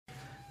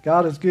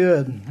God is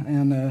good.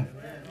 And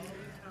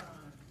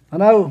I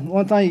know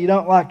one thing you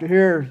don't like to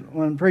hear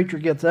when a preacher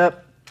gets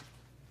up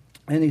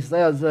and he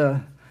says,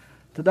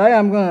 today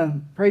I'm going to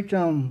preach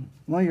on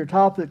one of your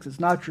topics. It's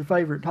not your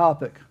favorite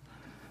topic.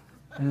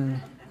 And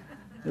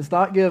it's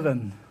not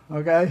given,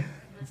 okay?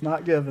 It's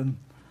not given.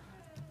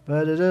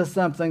 But it is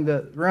something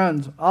that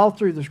runs all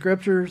through the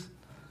Scriptures.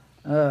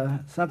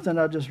 Something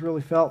I just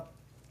really felt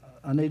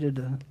I needed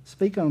to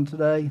speak on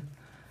today.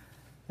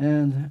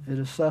 And it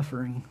is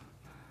suffering.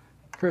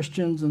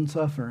 Christians and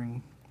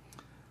suffering.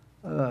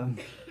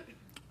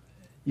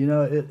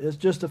 It's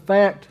just a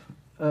fact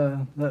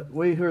that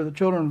we who are the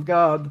children of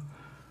God,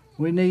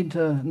 we need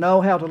to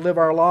know how to live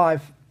our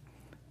life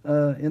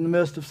in the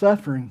midst of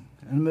suffering,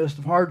 in the midst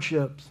of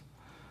hardships.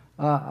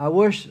 I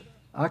wish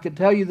I could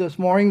tell you this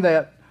morning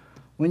that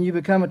when you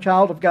become a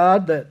child of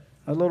God, that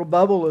a little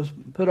bubble is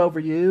put over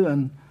you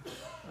and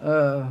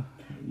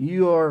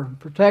you are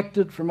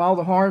protected from all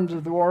the harms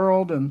of the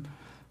world and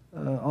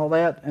all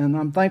that. And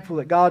I'm thankful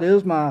that God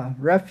is my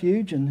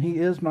refuge and He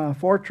is my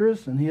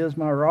fortress and He is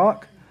my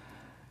rock.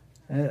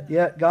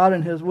 Yet God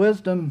in His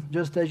wisdom,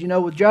 just as you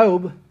know with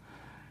Job,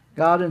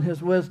 God in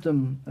His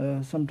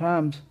wisdom,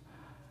 sometimes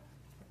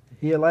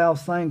He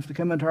allows things to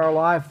come into our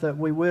life that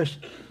we wish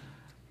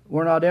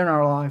were not in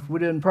our life. We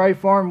didn't pray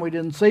for them. We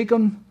didn't seek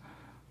them.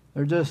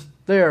 They're just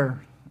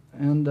there.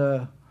 And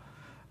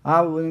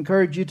I would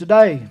encourage you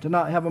today to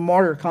not have a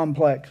martyr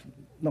complex.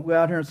 Don't go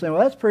out here and say,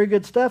 well, that's pretty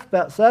good stuff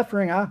about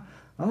suffering. I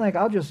think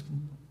I'll just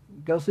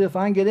go see if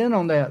I can get in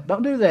on that.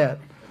 Don't do that,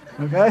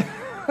 okay?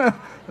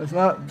 It's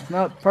not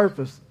the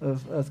purpose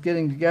of us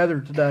getting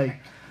together today.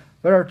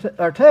 But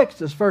our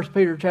text is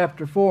 1Peter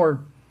chapter 4,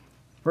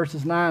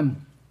 verses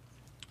 9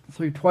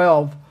 through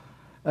 12.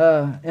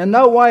 In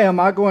no way am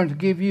I going to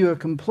give you a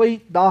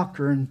complete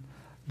doctrinal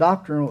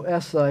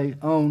essay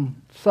on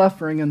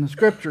suffering in the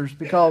Scriptures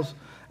because,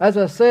 as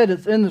I said,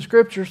 it's in the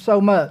Scriptures so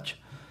much.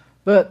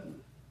 But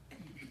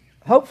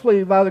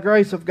hopefully, by the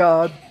grace of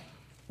God,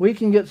 we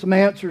can get some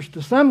answers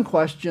to some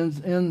questions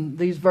in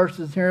these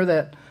verses here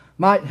that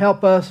might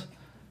help us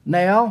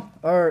now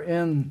or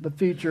in the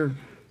future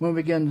when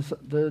we begin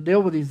to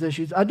deal with these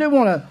issues. I do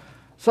want to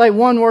say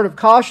one word of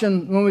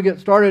caution when we get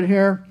started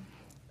here.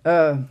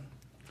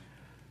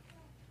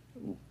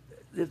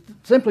 It's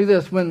simply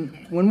this.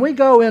 When we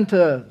go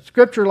into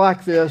Scripture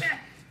like this,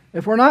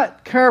 if we're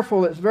not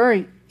careful, it's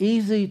very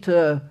easy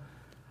to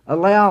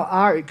allow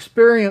our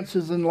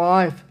experiences in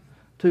life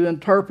to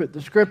interpret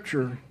the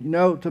Scripture,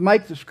 to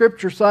make the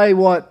Scripture say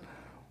what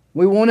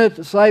we want it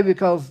to say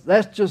because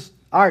that's just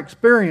our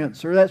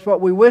experience, or that's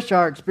what we wish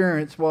our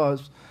experience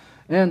was.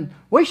 And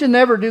we should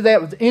never do that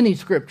with any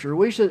Scripture.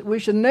 We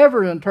should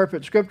never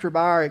interpret Scripture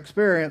by our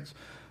experience,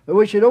 but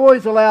we should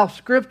always allow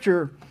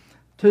Scripture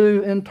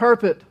to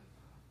interpret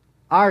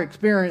our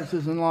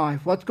experiences in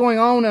life, what's going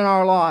on in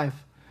our life,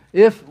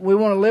 if we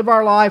want to live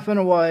our life in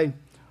a way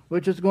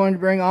which is going to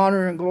bring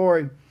honor and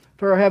glory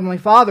to our Heavenly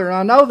Father. And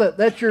I know that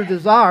that's your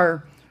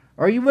desire,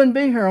 or you wouldn't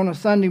be here on a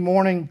Sunday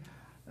morning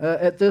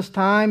at this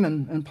time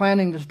and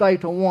planning to stay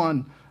till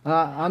 1.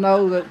 I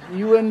know that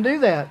you wouldn't do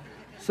that.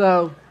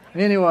 So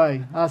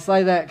anyway, I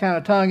say that kind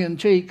of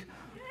tongue-in-cheek,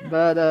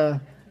 but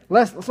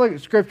let's look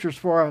at Scriptures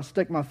before I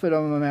stick my foot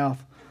over my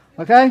mouth.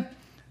 Okay?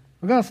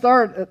 We're going to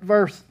start at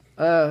verse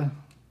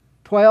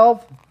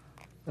 12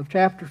 of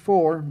chapter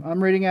 4.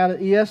 I'm reading out of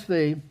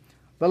ESV.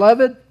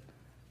 Beloved,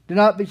 do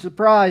not be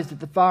surprised at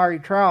the fiery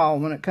trial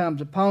when it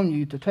comes upon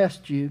you to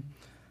test you,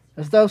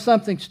 as though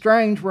something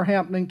strange were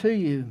happening to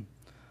you.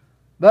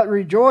 But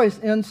rejoice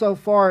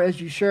insofar as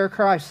you share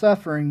Christ's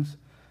sufferings,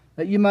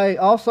 that you may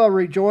also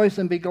rejoice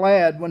and be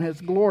glad when His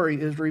glory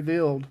is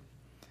revealed.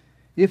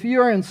 If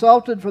you are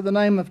insulted for the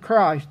name of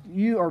Christ,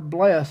 you are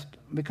blessed,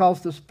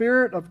 because the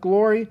Spirit of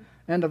glory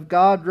and of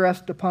God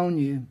rests upon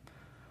you.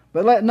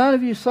 But let none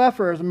of you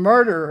suffer as a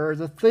murderer, or as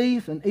a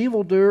thief, an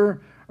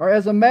evildoer, or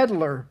as a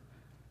meddler.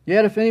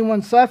 Yet if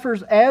anyone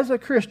suffers as a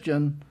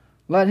Christian,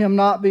 let him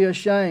not be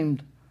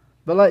ashamed,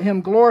 but let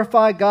him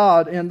glorify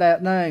God in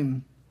that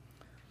name.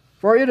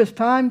 For it is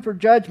time for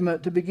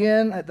judgment to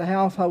begin at the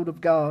household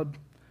of God.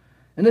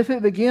 And if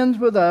it begins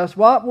with us,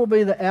 what will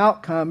be the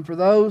outcome for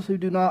those who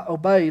do not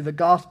obey the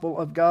gospel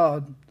of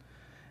God?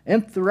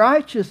 And if the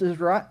righteous is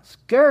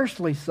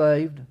scarcely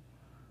saved,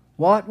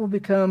 what will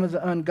become of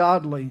the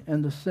ungodly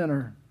and the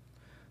sinner?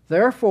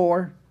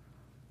 Therefore,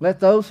 let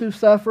those who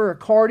suffer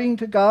according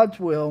to God's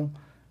will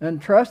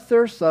entrust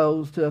their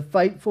souls to a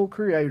faithful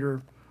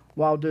Creator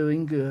while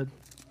doing good.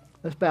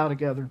 Let's bow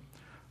together.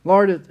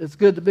 Lord, it's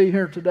good to be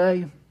here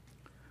today.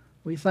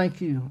 We thank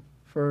you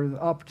for the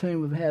opportunity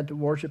we've had to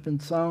worship in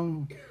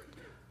song.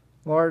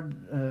 Lord,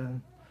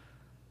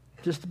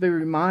 just to be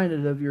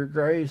reminded of your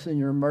grace and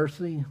your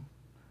mercy,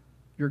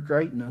 your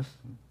greatness.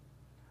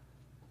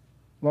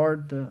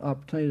 Lord, the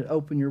opportunity to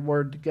open your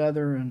word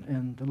together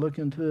and to look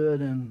into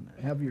it and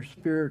have your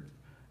Spirit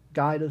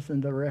guide us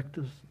and direct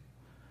us,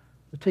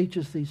 to teach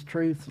us these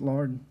truths,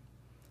 Lord,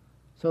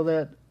 so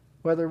that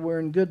whether we're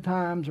in good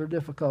times or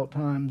difficult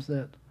times,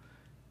 that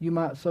you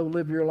might so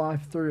live your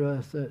life through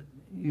us that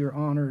you're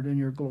honored and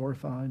you're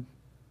glorified.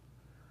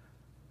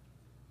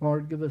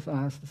 Lord, give us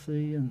eyes to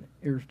see and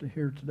ears to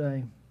hear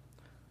today,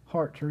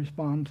 heart to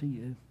respond to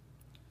you.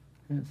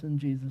 And it's in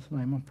Jesus'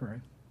 name I pray.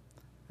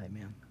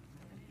 Amen.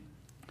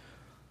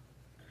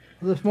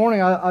 This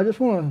morning, I just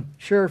want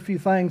to share a few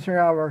things here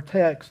out of our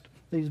text,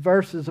 these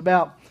verses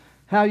about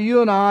how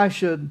you and I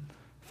should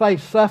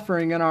face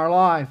suffering in our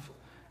life.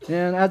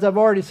 And as I've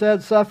already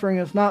said, suffering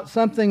is not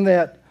something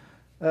that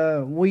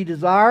we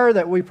desire,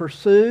 that we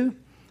pursue.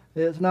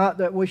 It's not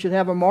that we should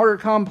have a martyr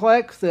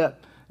complex, that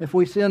if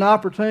we see an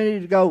opportunity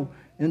to go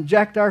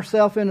inject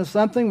ourselves into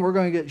something, we're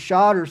going to get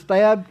shot or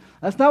stabbed.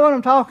 That's not what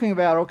I'm talking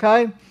about,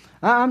 okay?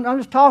 I'm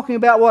just talking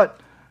about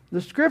what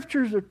the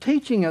Scriptures are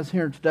teaching us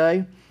here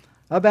today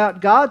about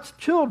God's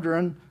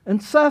children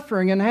and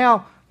suffering, and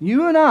how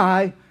you and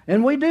I,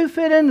 and we do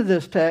fit into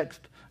this text.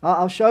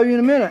 I'll show you in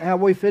a minute how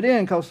we fit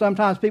in, because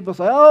sometimes people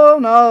say, oh,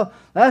 no,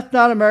 that's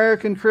not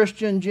American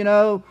Christians, you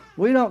know.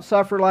 We don't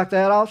suffer like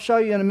that. I'll show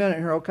you in a minute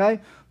here,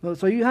 okay?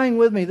 So you hang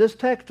with me. This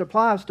text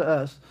applies to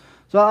us.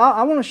 So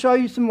I want to show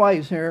you some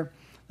ways here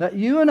that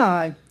you and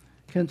I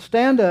can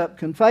stand up,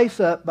 can face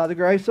up by the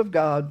grace of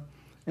God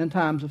in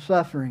times of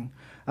suffering.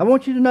 I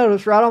want you to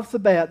notice right off the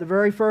bat, the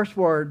very first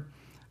word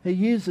he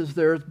uses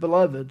there is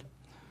beloved.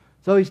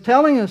 So he's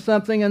telling us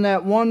something in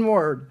that one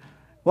word.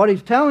 What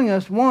he's telling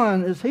us,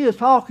 one, is he is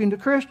talking to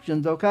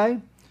Christians, okay?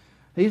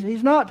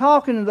 He's not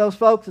talking to those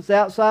folks that's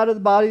outside of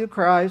the body of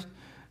Christ.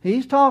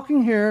 He's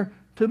talking here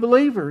to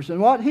believers.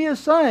 And what he is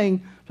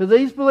saying to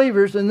these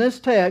believers in this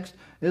text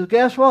is,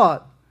 guess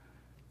what?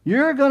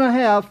 You're going to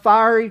have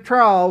fiery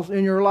trials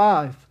in your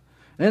life.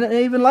 And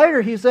even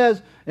later he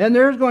says, and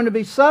there's going to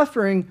be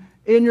suffering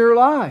in your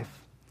life.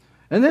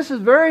 And this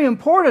is very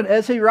important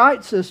as he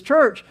writes this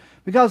church,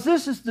 because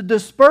this is the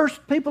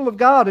dispersed people of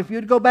God. If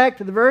you'd go back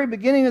to the very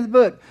beginning of the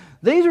book,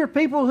 these are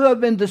people who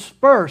have been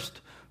dispersed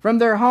from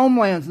their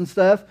homelands and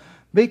stuff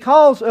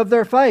because of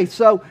their faith.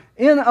 So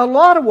in a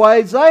lot of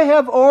ways, they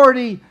have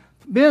already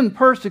been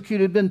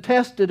persecuted, been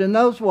tested in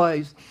those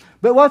ways.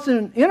 But what's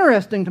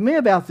interesting to me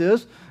about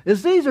this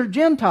is these are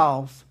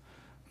Gentiles.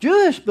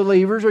 Jewish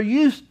believers are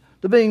used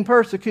to being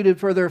persecuted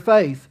for their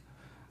faith.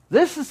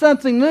 This is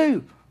something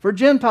new for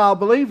Gentile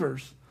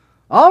believers.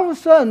 All of a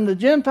sudden, the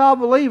Gentile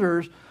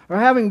believers are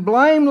having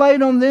blame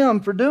laid on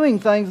them for doing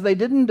things they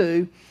didn't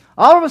do.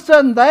 All of a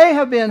sudden, they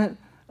have been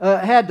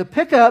had to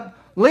pick up,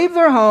 leave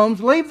their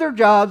homes, leave their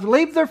jobs,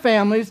 leave their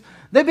families.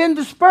 They've been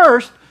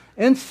dispersed,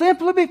 and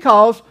simply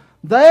because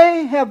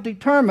they have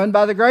determined,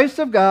 by the grace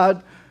of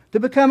God, to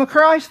become a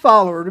Christ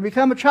follower, to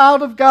become a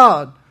child of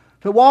God,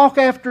 to walk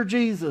after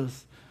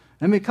Jesus.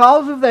 And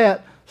because of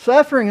that,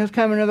 suffering has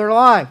come into their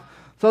life.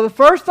 So the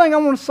first thing I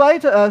want to say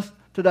to us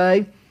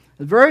today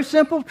is a very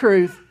simple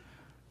truth.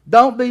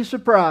 Don't be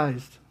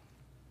surprised.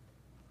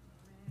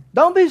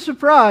 Don't be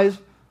surprised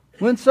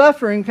when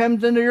suffering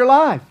comes into your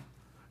life.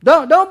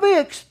 Don't be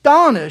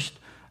astonished,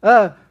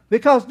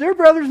 because, dear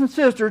brothers and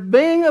sisters,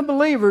 being a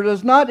believer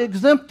does not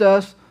exempt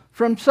us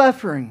from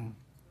suffering.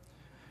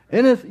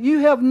 And if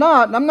you have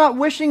not, and I'm not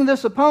wishing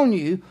this upon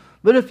you,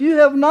 but if you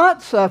have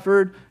not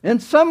suffered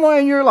in some way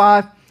in your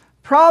life,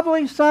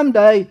 probably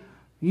someday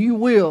you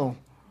will.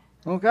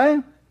 Okay?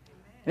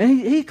 And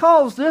he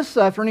calls this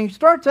suffering, he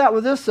starts out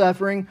with this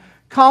suffering,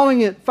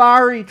 calling it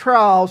fiery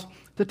trials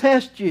to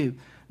test you.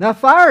 Now,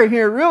 fire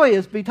here really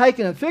is to be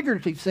taken in a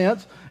figurative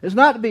sense. It's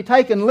not to be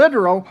taken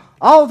literal,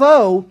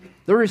 although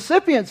the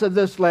recipients of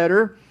this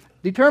letter,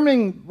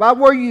 determining by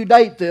where you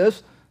date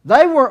this,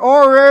 they were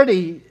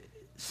already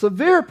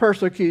severe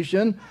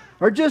persecution,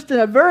 or just in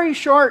a very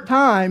short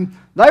time,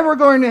 they were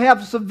going to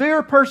have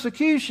severe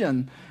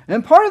persecution.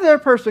 And part of their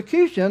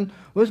persecution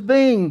was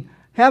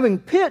having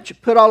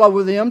pitch put all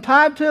over them,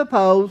 tied to a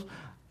pole,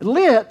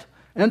 lit,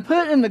 and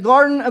put in the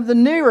garden of the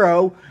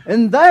Nero,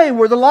 and they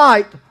were the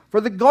light for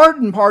the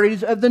garden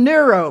parties of the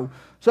Nero.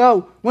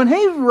 So when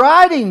he's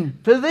writing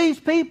to these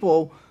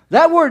people,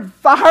 that word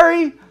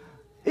fiery,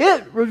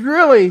 it was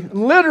really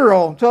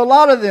literal to a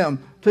lot of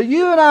them. To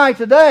you and I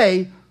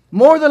today,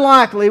 more than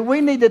likely,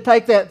 we need to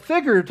take that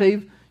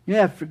figurative. You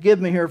have to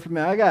forgive me here for a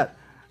minute.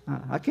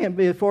 I can't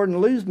be affording to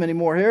lose many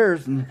more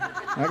hairs, and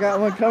I got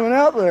one coming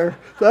out there.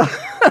 So,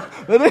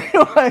 but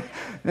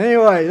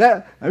anyway,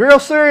 that a real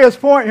serious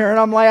point here, and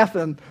I'm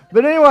laughing.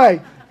 But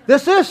anyway,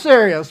 this is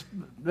serious.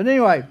 But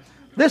anyway,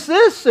 this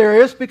is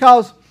serious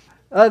because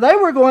they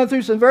were going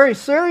through some very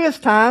serious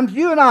times.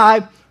 You and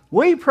I,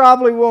 we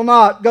probably will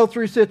not go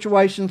through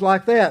situations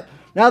like that.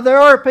 Now, there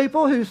are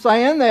people who are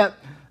saying that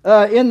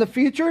in the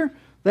future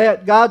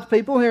that God's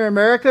people here in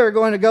America are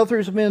going to go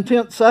through some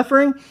intense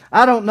suffering.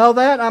 I don't know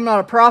that. I'm not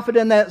a prophet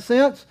in that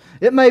sense.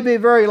 It may be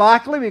very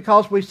likely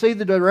because we see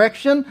the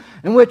direction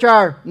in which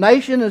our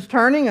nation is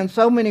turning in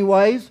so many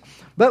ways.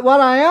 But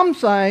what I am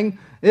saying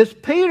is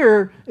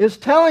Peter is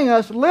telling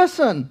us,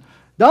 listen,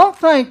 don't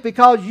think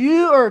because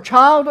you are a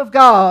child of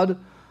God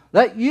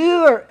that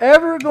you are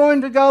ever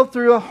going to go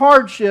through a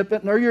hardship,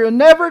 or you're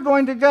never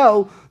going to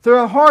go through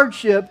a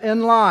hardship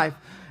in life.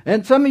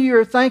 And some of you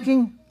are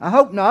thinking, I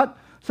hope not,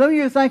 some of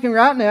you are thinking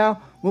right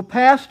now, well,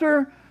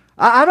 Pastor,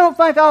 I don't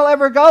think I'll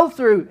ever go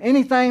through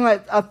anything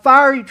like a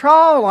fiery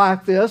trial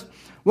like this.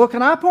 Well,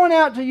 can I point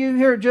out to you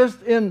here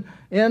just in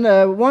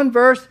one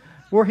verse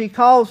where he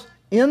calls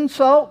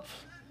insults?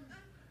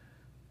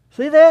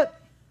 See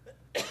that?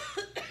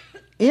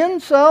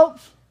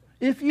 Insults.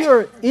 If you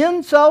are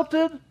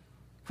insulted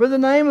for the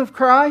name of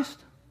Christ,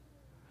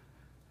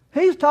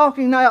 he's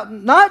talking now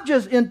not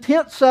just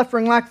intense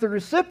suffering like the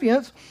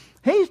recipients.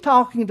 He's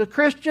talking to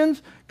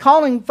Christians,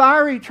 calling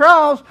fiery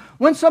trials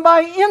when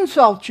somebody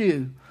insults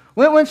you,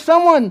 when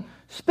someone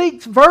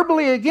speaks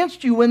verbally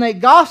against you, when they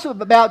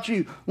gossip about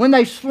you, when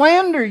they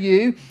slander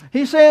you.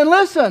 He's saying,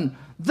 listen,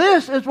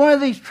 this is one of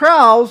these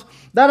trials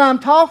that I'm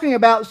talking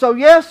about. So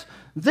yes,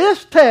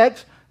 this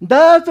text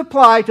does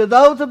apply to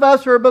those of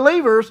us who are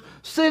believers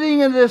sitting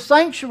in this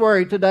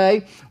sanctuary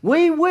today.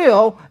 We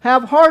will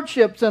have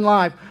hardships in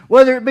life,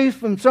 whether it be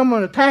from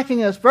someone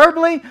attacking us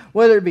verbally,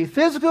 whether it be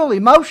physical,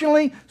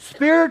 emotionally,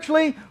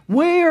 spiritually.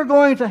 We are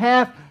going to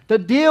have to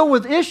deal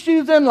with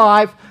issues in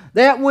life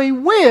that we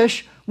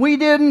wish we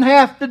didn't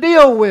have to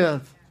deal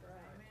with.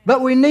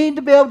 But we need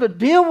to be able to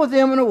deal with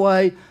them in a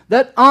way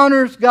that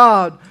honors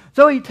God.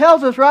 So he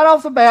tells us right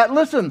off the bat,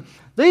 listen,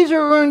 these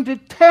are going to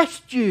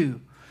test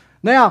you.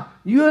 Now,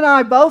 you and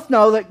I both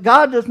know that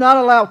God does not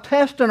allow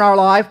tests in our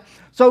life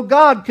so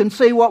God can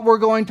see what we're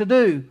going to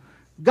do.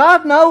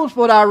 God knows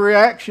what our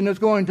reaction is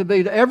going to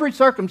be to every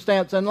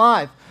circumstance in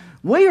life.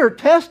 We are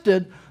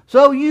tested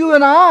so you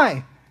and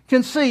I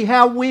can see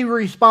how we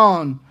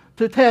respond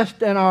to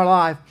tests in our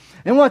life.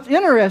 And what's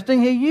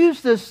interesting, he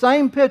used this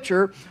same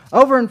picture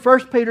over in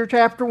 1Peter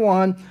chapter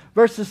 1,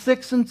 verses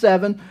 6 and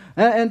 7.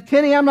 And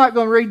Kenny, I'm not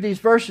going to read these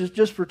verses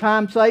just for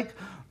time's sake,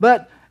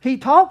 but he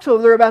talks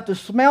over there about the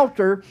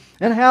smelter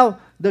and how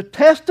the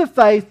test of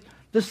faith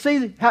to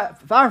see how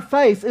our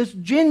faith is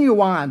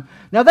genuine.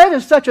 Now that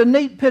is such a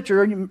neat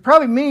picture, and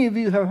probably many of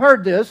you have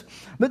heard this,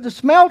 but the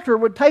smelter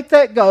would take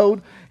that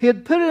gold,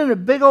 he'd put it in a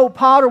big old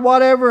pot or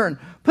whatever and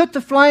put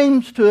the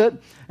flames to it,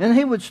 and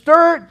he would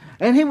stir it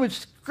and he would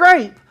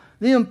scrape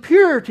the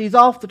impurities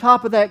off the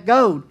top of that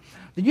gold.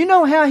 Did you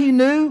know how he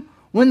knew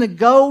when the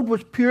gold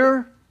was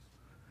pure?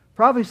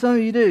 Probably some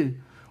of you do.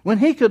 When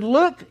he could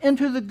look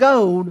into the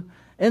gold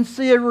and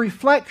see a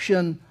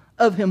reflection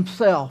of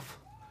himself.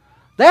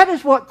 That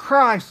is what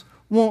Christ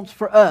wants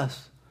for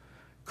us.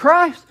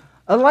 Christ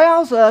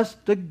allows us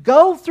to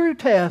go through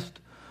tests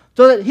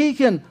so that he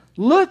can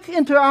look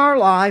into our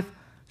life,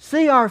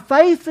 see our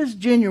faith is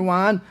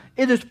genuine,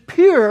 it is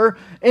pure,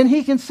 and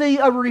he can see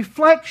a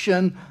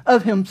reflection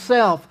of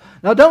himself.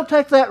 Now don't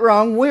take that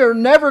wrong. We are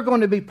never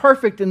going to be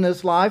perfect in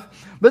this life,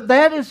 but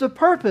that is the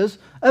purpose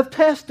of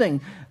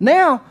testing.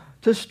 Now,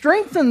 to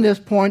strengthen this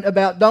point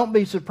about don't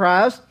be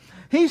surprised,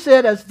 he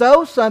said, as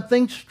though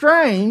something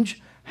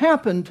strange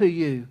happened to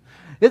you.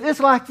 It's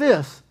like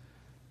this.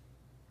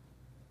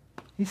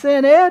 He's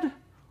saying, Ed,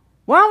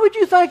 why would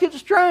you think it's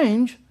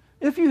strange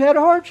if you had a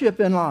hardship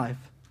in life?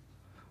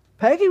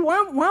 Peggy,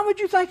 why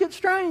would you think it's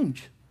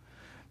strange?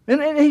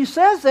 And he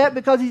says that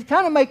because he's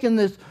kind of making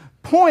this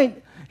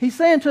point. He's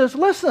saying to us,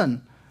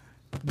 listen,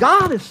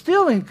 God is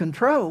still in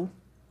control.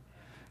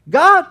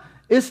 God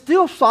is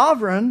still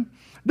sovereign.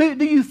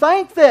 Do you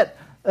think that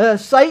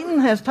Satan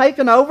has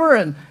taken over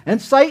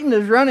and Satan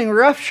is running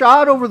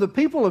roughshod over the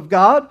people of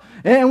God?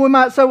 And we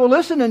might say, well,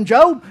 listen, in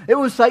Job, it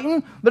was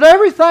Satan. But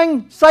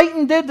everything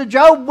Satan did to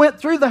Job went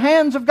through the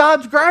hands of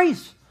God's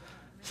grace.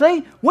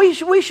 See, we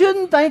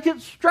shouldn't think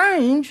it's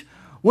strange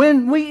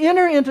when we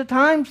enter into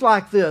times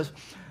like this.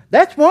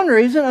 That's one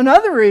reason.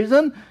 Another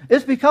reason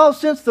is because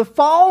since the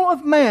fall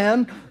of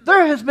man,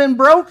 there has been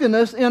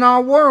brokenness in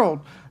our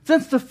world.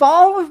 Since the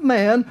fall of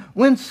man,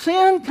 when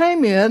sin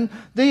came in,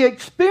 the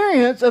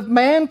experience of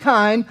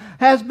mankind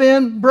has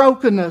been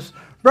brokenness.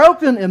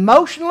 Broken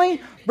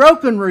emotionally,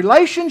 broken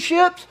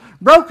relationships,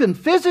 broken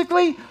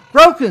physically,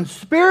 broken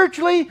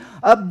spiritually,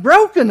 a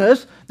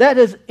brokenness that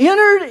has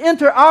entered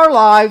into our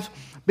lives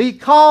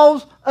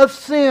because of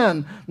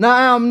sin.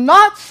 Now, I'm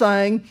not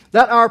saying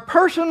that our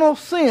personal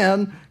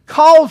sin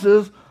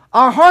causes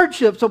our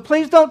hardship, so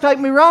please don't take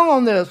me wrong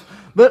on this.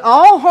 But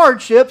all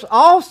hardships,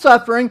 all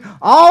suffering,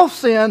 all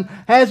sin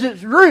has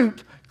its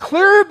root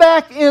clear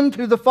back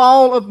into the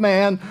fall of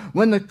man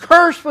when the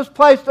curse was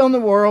placed on the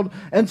world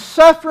and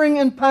suffering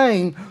and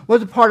pain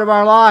was a part of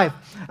our life.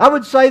 I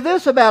would say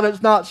this about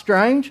it's not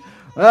strange.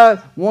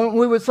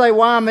 We would say,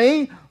 why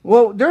me?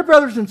 Well, dear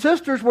brothers and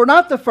sisters, we're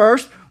not the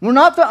first, we're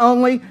not the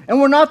only, and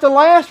we're not the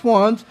last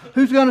ones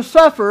who's going to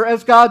suffer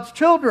as God's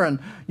children.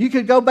 You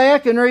could go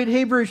back and read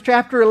Hebrews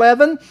chapter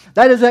 11.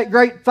 That is that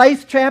great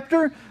faith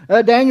chapter.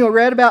 Daniel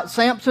read about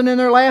Samson in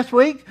there last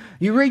week.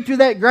 You read through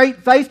that great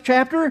faith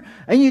chapter,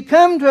 and you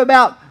come to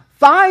about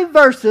 5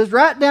 verses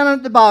right down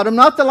at the bottom,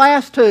 not the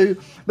last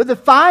 2, but the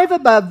 5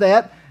 above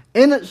that,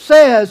 and it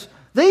says,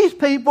 these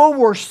people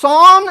were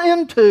sawn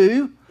in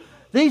two.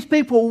 These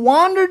people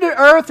wandered the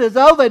earth as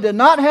though they did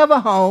not have a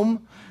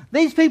home.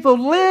 These people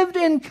lived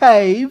in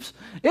caves.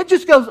 It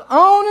just goes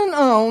on and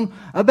on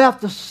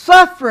about the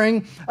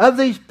suffering of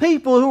these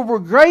people who were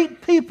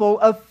great people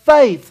of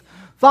faith.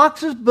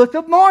 Fox's Book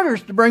of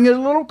Martyrs to bring it a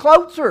little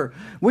closer.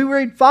 We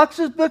read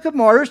Fox's Book of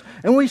Martyrs,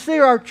 and we see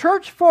our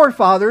church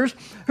forefathers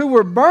who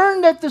were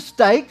burned at the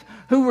stake,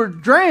 who were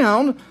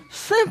drowned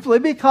simply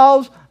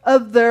because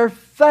of their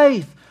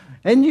faith.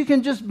 And you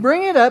can just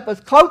bring it up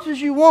as close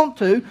as you want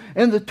to.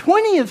 In the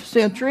 20th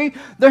century,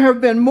 there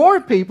have been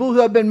more people who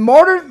have been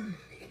martyred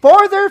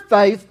for their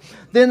faith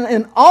than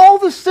in all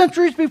the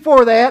centuries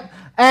before that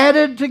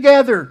added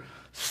together.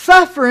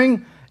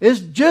 Suffering is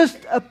just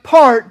a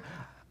part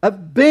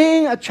of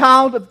being a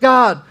child of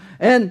God.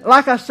 And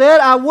like I said,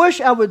 I wish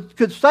I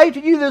could say to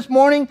you this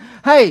morning,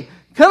 hey,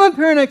 come up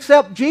here and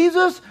accept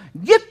Jesus.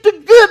 Get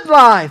the good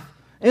life.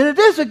 And it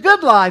is a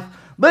good life,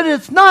 but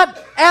it's not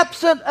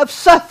absent of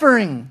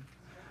suffering.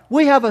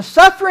 We have a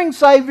suffering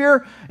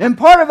Savior, and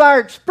part of our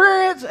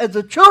experience as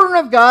the children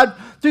of God,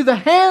 through the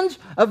hands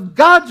of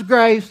God's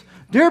grace,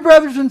 dear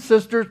brothers and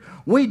sisters,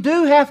 we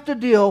do have to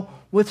deal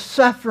with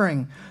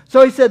suffering.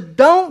 So he said,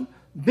 don't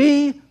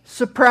be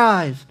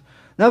surprised.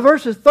 Now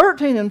verses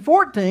 13 and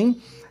 14,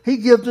 he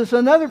gives us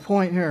another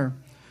point here.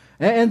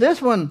 And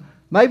this one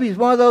maybe is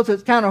one of those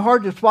that's kind of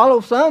hard to swallow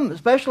some,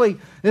 especially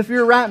if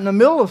you're right in the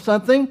middle of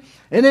something.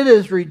 And it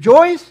is,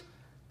 rejoice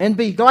and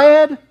be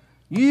glad,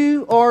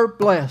 you are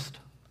blessed.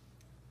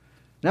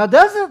 Now,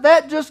 doesn't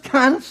that just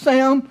kind of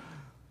sound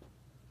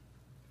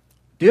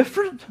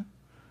different?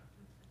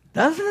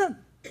 Doesn't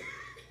it?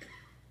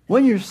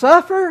 When you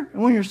suffer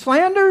and when you're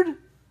slandered,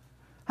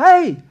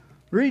 hey,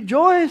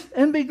 rejoice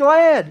and be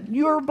glad.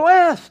 You are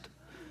blessed.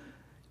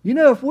 You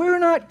know, if we're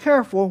not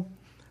careful,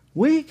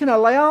 we can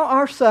allow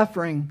our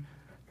suffering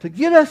to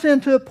get us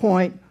into a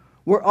point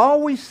where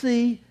all we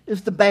see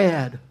is the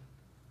bad.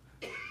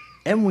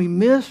 And we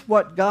miss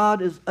what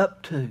God is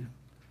up to.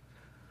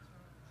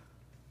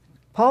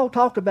 Paul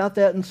talked about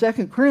that in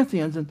 2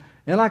 Corinthians. And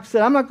like I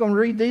said, I'm not going to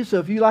read these, so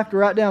if you like to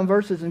write down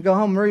verses and go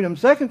home and read them.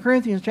 2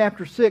 Corinthians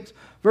chapter 6,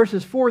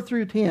 verses 4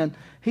 through 10.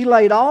 He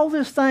laid all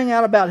this thing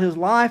out about his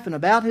life and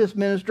about his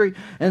ministry.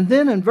 And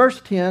then in verse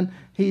 10,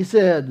 he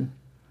said,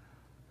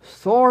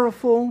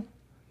 sorrowful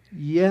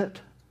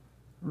yet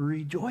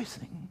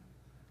rejoicing.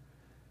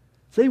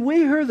 See,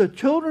 we are the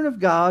children of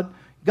God.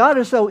 God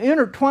is so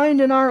intertwined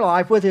in our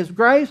life with His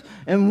grace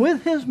and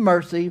with His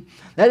mercy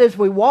that as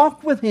we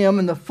walk with Him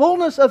in the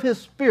fullness of His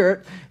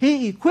Spirit,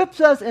 He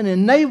equips us and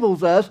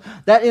enables us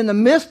that in the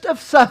midst of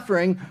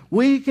suffering,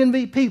 we can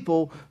be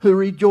people who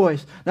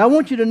rejoice. Now I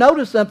want you to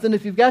notice something.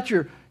 If you've got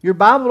your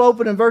Bible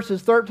open in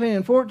verses 13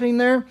 and 14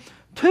 there,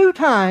 2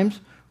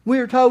 times we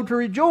are told to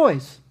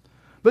rejoice.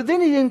 But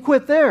then He didn't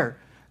quit there.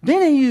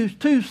 Then He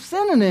used 2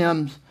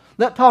 synonyms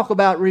that talk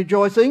about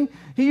rejoicing.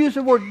 He used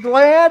the word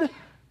glad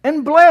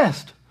and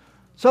blessed.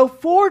 So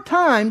 4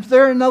 times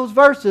there in those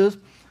verses,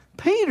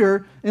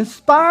 Peter,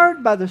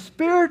 inspired by the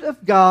Spirit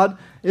of God,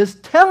 is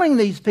telling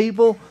these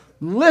people,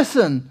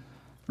 listen,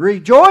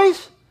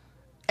 rejoice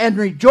and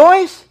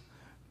rejoice,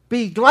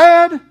 be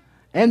glad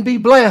and be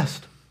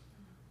blessed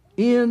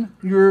in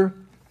your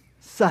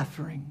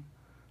suffering.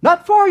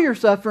 Not for your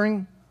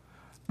suffering,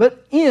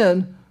 but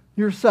in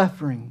your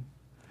suffering.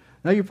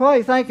 Now you're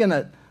probably thinking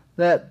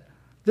that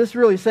this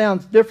really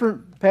sounds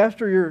different.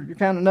 Pastor, you're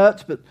kind of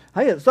nuts, but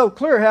hey, it's so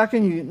clear. How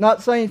can you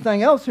not say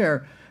anything else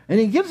here? And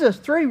he gives us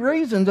 3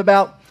 reasons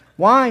about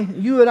why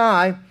you and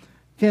I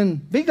can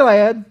be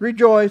glad,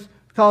 rejoice,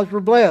 because we're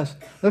blessed.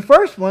 The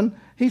first one,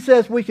 he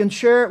says we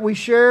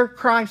share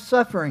Christ's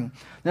suffering.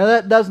 Now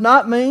that does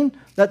not mean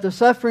that the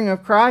suffering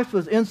of Christ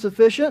was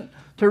insufficient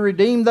to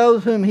redeem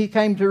those whom He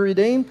came to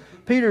redeem.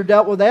 Peter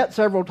dealt with that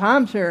several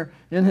times here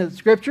in his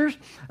scriptures.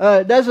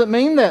 It doesn't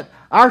mean that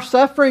our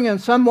suffering in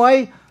some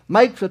way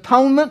makes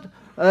atonement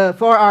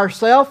for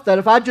ourselves, that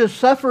if I just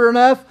suffer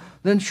enough,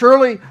 then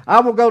surely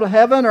I will go to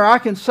heaven, or I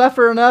can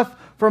suffer enough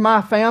for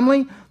my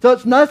family. So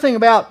it's nothing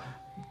about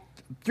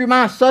through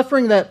my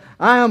suffering that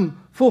I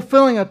am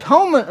fulfilling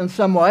atonement in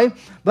some way,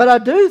 but I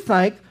do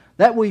think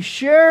that we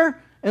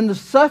share in the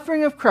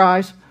suffering of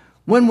Christ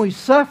when we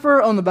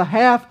suffer on the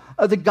behalf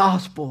of the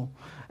gospel.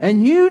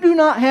 And you do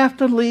not have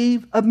to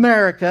leave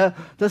America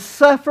to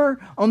suffer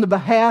on the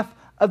behalf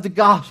of the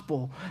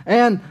gospel.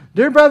 And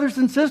dear brothers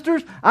and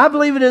sisters, I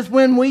believe it is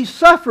when we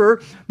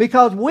suffer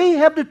because we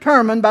have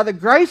determined by the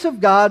grace of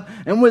God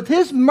and with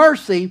His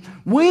mercy,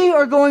 we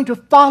are going to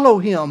follow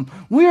Him.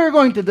 We are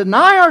going to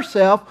deny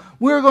ourselves.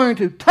 We are going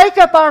to take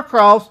up our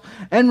cross,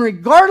 and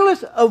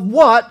regardless of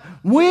what,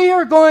 we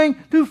are going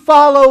to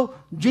follow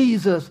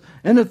Jesus.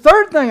 And the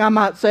third thing I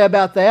might say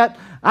about that,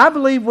 I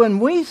believe when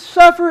we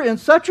suffer in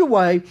such a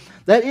way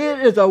that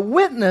it is a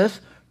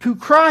witness to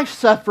Christ's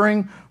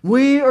suffering,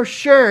 we are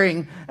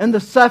sharing in the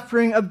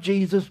suffering of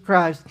Jesus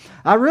Christ.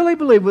 I really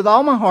believe with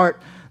all my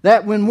heart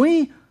that when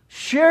we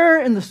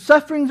share in the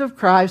sufferings of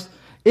Christ,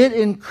 it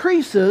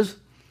increases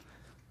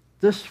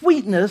the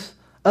sweetness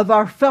of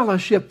our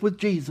fellowship with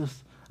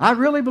Jesus. I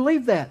really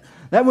believe that.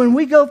 that when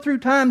we go through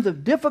times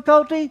of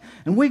difficulty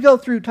and we go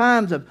through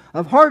times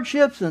of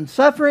hardships and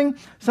suffering,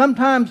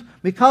 sometimes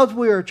because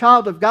we are a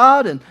child of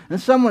God and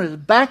someone is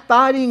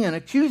backbiting and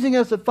accusing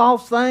us of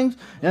false things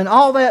and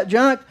all that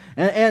junk,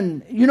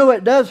 and you know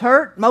it does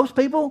hurt most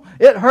people.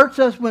 It hurts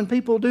us when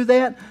people do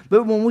that.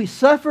 But when we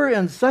suffer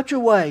in such a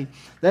way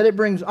that it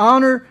brings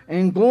honor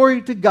and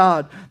glory to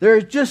God, there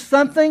is just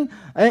something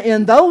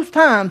in those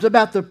times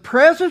about the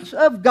presence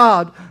of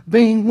God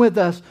being with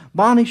us.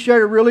 Bonnie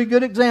shared a really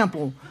good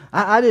example.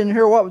 I didn't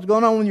hear what was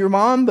going on with your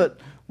mom, but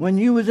when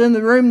you was in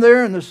the room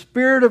there and the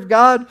Spirit of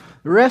God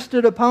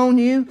rested upon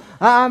you,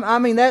 I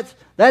mean that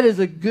is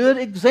a good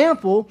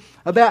example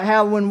about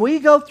how when we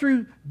go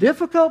through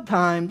difficult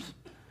times,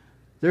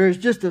 there is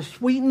just a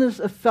sweetness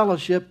of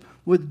fellowship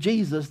with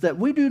Jesus that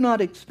we do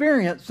not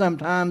experience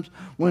sometimes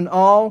when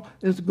all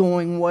is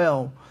going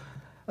well.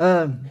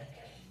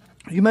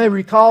 You may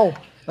recall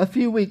a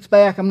few weeks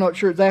back, I'm not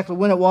sure exactly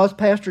when it was,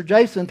 Pastor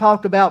Jason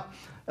talked about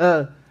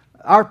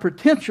our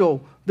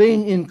potential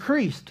being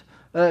increased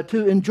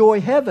to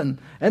enjoy heaven.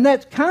 And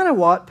that's kind of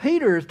what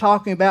Peter is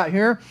talking about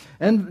here.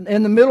 And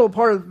in the middle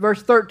part of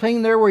verse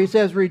 13 there where he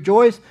says,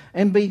 rejoice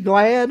and be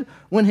glad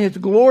when His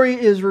glory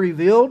is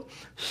revealed.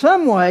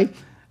 Some way,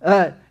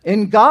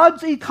 in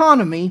God's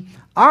economy,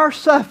 our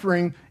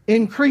suffering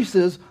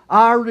increases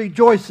our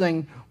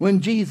rejoicing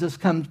when Jesus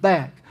comes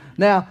back.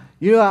 Now,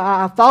 you know,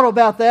 I've thought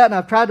about that and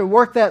I've tried to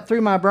work that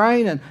through my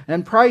brain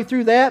and pray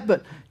through that.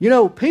 But, you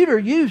know, Peter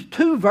used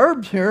two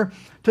verbs here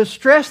to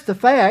stress the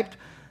fact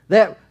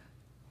that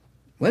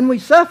when we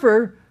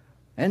suffer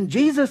and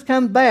Jesus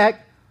comes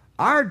back,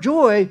 our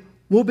joy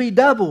will be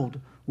doubled.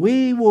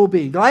 We will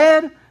be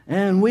glad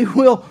and we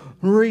will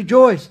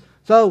rejoice.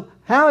 So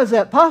how is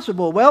that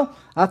possible? Well,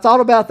 I thought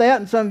about that,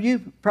 and some of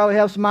you probably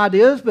have some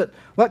ideas, but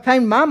what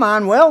came to my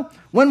mind, well,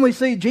 when we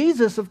see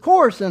Jesus, of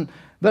course,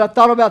 but I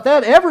thought about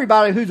that,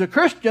 everybody who's a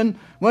Christian,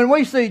 when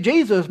we see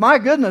Jesus, my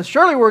goodness,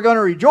 surely we're going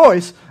to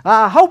rejoice.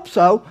 I hope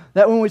so,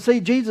 that when we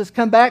see Jesus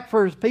come back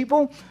for His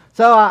people.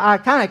 So I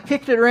kind of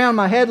kicked it around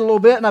my head a little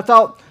bit, and I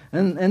thought,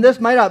 and this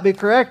may not be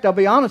correct, I'll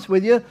be honest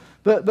with you,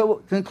 but the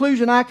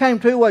conclusion I came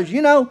to was,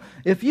 you know,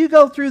 if you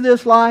go through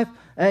this life,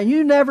 and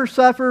you never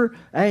suffer,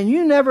 and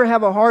you never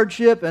have a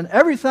hardship, and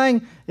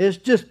everything is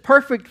just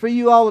perfect for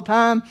you all the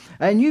time,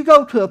 and you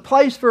go to a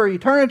place for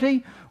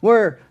eternity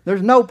where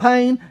there's no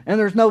pain and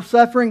there's no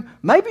suffering,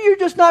 maybe you're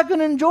just not going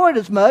to enjoy it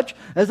as much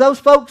as those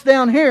folks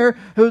down here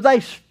who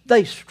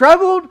they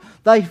struggled,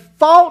 they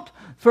fought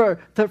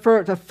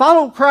to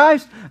follow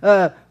Christ.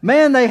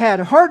 Man, they had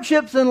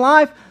hardships in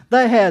life.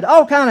 They had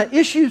all kind of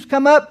issues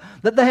come up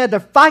that they had to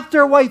fight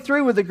their way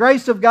through with the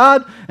grace of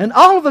God. And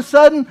all of a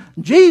sudden,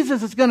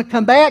 Jesus is going to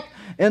come back,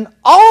 and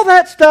all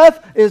that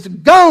stuff is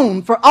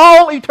gone for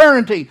all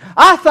eternity.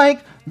 I think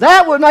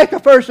that would make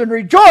a person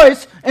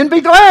rejoice and be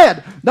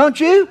glad, don't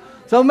you?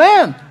 So,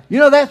 man, you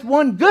know, that's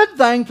one good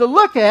thing to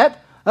look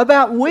at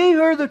about we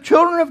who are the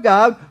children of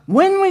God.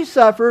 When we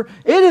suffer,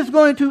 it is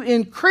going to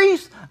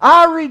increase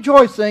our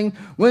rejoicing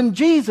when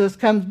Jesus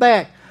comes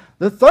back.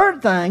 The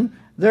third thing,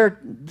 they're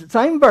the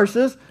same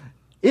verses.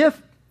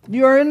 If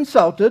you are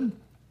insulted,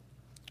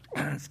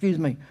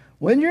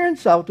 when you're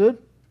insulted,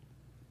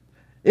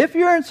 if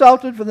you're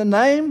insulted for the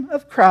name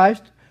of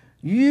Christ,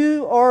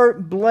 you are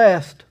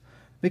blessed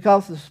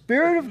because the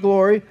Spirit of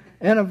glory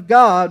and of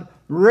God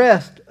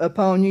rest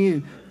upon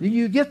you. Do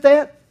you get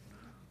that?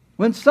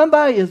 When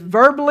somebody is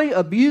verbally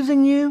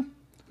abusing you,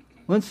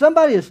 when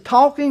somebody is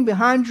talking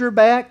behind your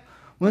back,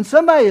 when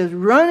somebody is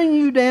running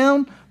you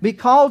down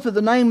because of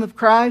the name of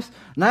Christ.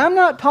 Now, I'm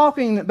not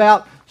talking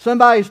about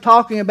somebody's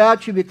talking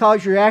about you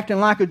because you're acting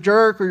like a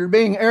jerk or you're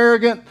being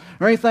arrogant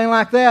or anything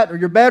like that, or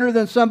you're better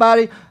than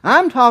somebody.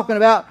 I'm talking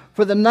about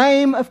for the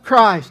name of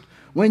Christ.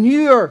 When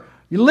you're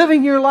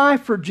living your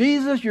life for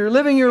Jesus, you're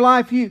living your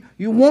life you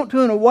want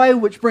to in a way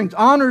which brings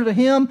honor to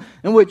Him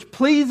and which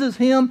pleases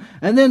Him,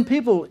 and then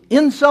people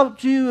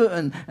insult you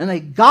and they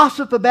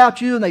gossip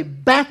about you and they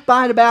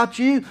backbite about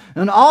you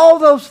and all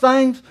those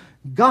things.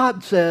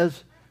 God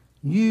says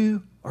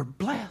you are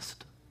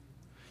blessed.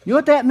 You know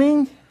what that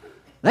means?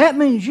 That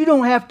means you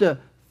don't have to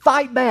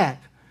fight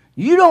back.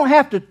 You don't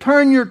have to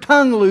turn your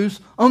tongue loose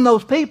on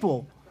those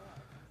people,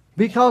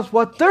 because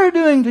what they're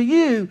doing to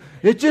you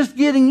is just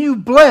getting you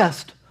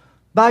blessed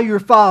by your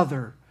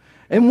Father.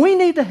 And we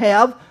need to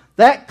have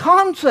that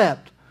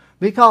concept,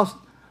 because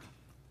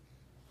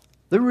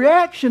the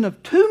reaction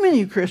of too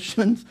many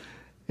Christians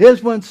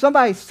is when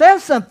somebody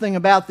says something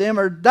about them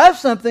or does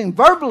something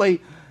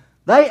verbally,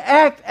 they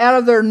act out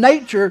of their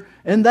nature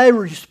and they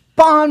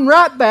respond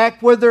right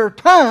back with their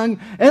tongue,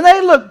 and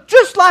they look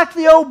just like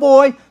the old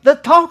boy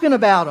that's talking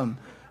about them.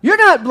 You're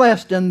not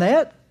blessed in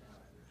that.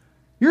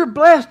 You're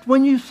blessed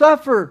when you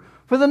suffer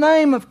for the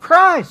name of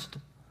Christ.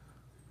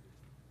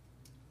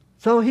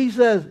 So he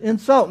says,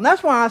 insult. And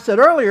that's why I said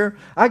earlier,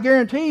 I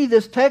guarantee you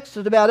this text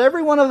is about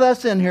every one of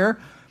us in here,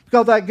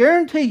 because I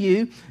guarantee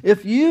you,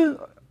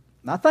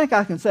 I think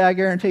I can say I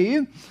guarantee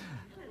you,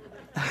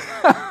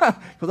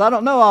 because I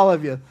don't know all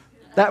of you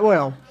that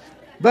well.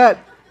 But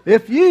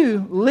if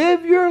you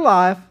live your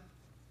life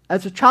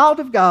as a child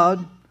of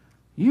God,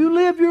 you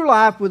live your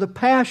life with a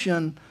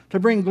passion to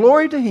bring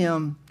glory to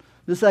Him,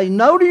 to say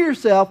no to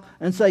yourself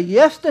and say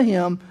yes to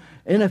Him.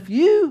 And if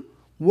you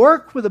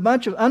work with a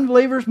bunch of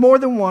unbelievers, more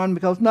than one,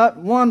 because not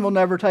one will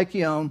never take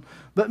you on,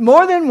 but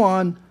more than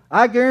one,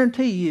 I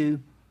guarantee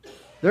you,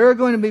 there are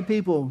going to be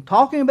people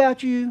talking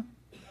about you,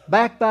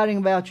 backbiting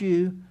about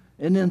you,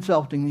 and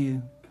insulting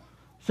you,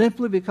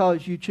 simply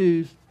because you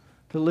choose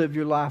to live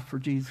your life for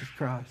Jesus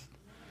Christ.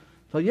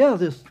 So yeah,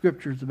 this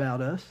scripture is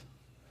about us.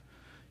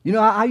 You know,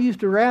 I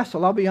used to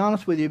wrestle, I'll be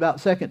honest with you, about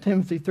 2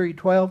 Timothy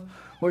 3:12,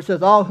 where it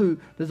says, all who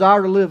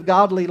desire to live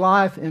godly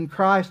life in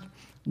Christ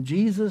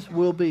Jesus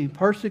will be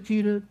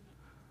persecuted.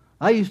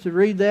 I used to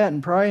read that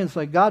and pray and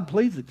say, God,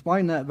 please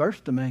explain that verse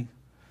to me.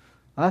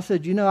 I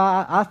said, you know,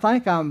 I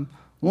think I'm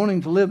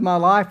wanting to live my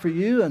life for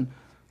you, and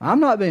I'm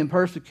not being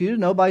persecuted.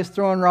 Nobody's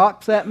throwing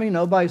rocks at me.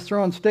 Nobody's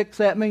throwing sticks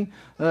at me.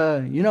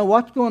 You know,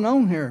 what's going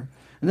on here?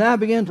 And then I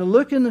began to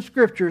look in the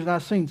scriptures, and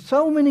I've seen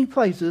so many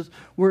places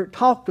where it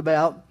talked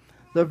about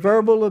the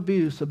verbal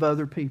abuse of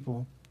other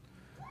people.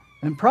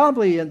 And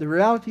probably, and the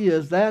reality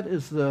is, that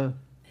is the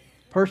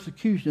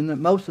persecution that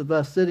most of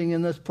us sitting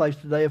in this place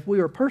today, if we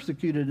are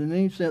persecuted in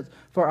any sense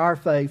for our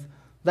faith,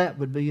 that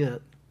would be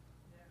it.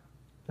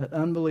 That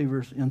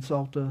unbelievers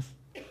insult us,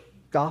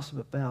 gossip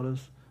about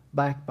us,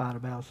 backbite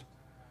about us.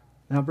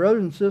 Now,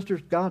 brothers and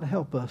sisters, God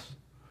help us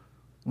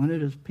when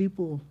it is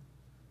people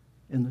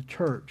in the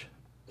church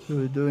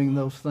who are doing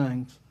those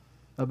things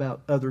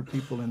about other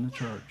people in the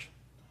church.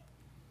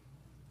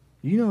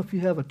 You know, if you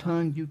have a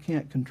tongue you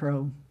can't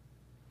control,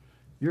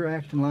 you're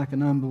acting like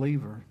an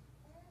unbeliever.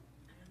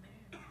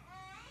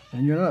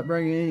 And you're not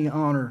bringing any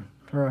honor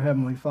to our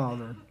Heavenly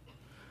Father.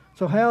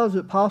 So how is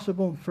it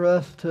possible for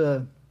us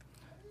to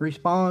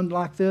respond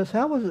like this?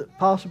 How was it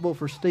possible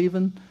for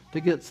Stephen to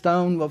get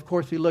stoned? Well, of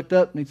course, he looked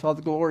up and he saw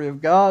the glory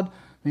of God,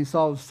 and he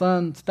saw the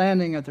Son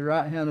standing at the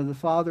right hand of the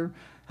Father.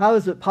 How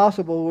is it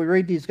possible? We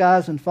read these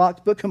guys in Fox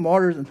Book of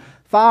Martyrs, and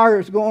fire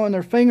is going,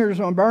 their fingers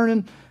are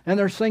burning, and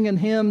they're singing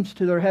hymns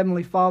to their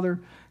Heavenly Father.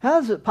 How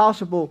is it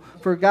possible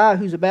for a guy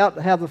who's about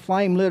to have the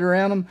flame lit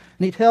around him,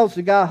 and he tells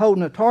the guy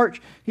holding a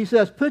torch, he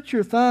says, put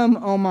your thumb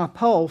on my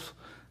pulse,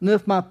 and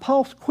if my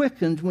pulse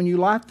quickens when you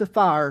light the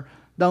fire,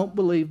 don't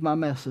believe my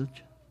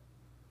message.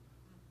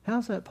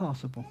 How's that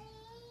possible?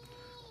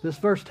 This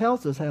verse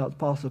tells us how it's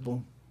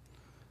possible.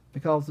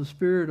 Because the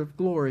Spirit of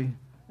glory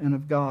and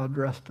of God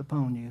rests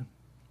upon you.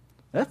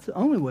 That's the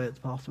only way it's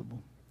possible.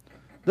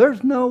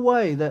 There's no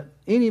way that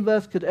any of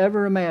us could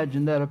ever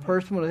imagine that a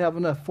person would have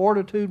enough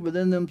fortitude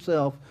within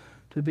themselves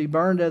to be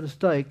burned at a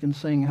stake and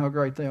sing how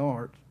great they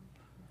are.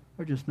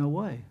 There's just no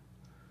way.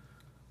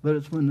 But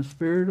it's when the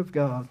Spirit of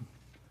God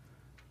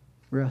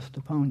rests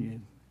upon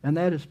you. And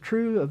that is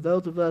true of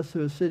those of us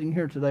who are sitting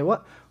here today.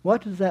 What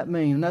does that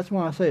mean? And that's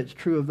why I say it's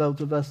true of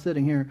those of us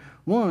sitting here.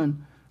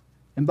 One,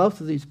 and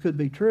both of these could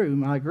be true,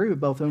 and I agree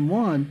with both of them.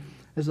 One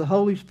is the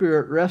Holy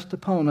Spirit rests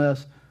upon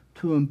us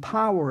to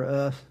empower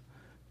us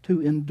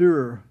to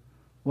endure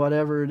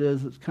whatever it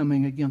is that's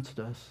coming against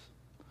us.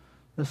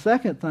 The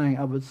second thing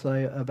I would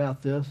say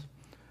about this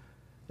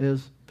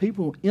is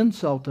people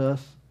insult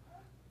us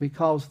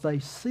because they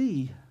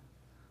see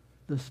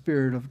the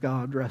Spirit of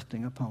God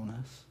resting upon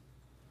us.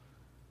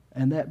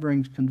 And that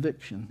brings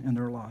conviction in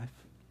their life.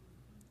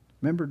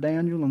 Remember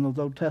Daniel and those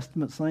Old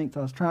Testament saints?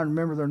 I was trying to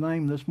remember their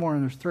name this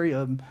morning. There's 3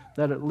 of them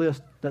that it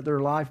lists that their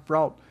life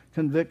brought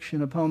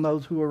conviction upon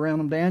those who were around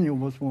them. Daniel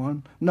was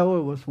one.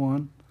 Noah was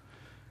one.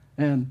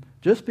 And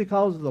just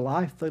because of the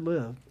life they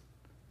lived,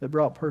 it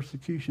brought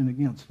persecution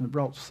against them. It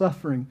brought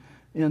suffering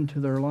into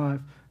their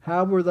life.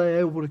 How were they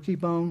able to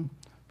keep on?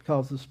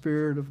 Because the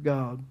Spirit of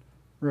God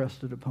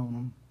rested upon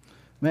them.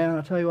 Man,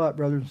 I tell you what,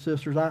 brothers and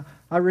sisters,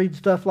 I read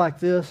stuff like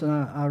this, and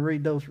I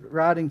read those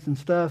writings and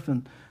stuff,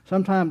 and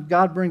sometimes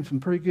God brings some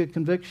pretty good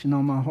conviction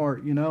on my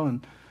heart, you know,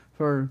 and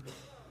for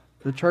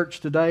the church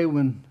today,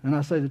 and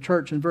I say the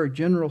church in a very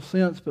general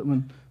sense, but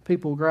when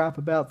people gripe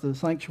about the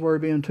sanctuary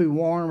being too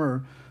warm,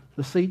 or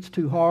the seats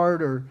too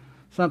hard, or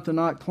something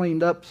not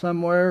cleaned up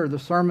somewhere, or the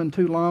sermon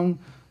too long,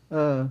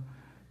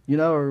 you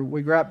know, or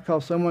we gripe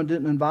because someone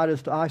didn't invite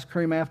us to ice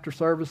cream after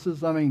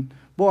services. I mean,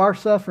 boy, our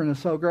suffering is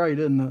so great,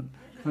 isn't it?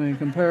 I mean,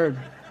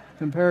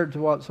 compared to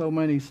what so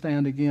many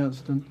stand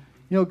against. And,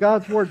 you know,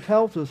 God's Word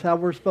tells us how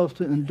we're supposed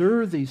to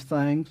endure these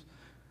things.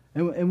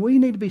 And we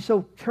need to be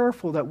so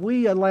careful that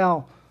we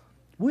allow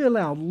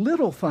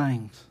little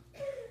things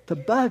to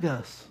bug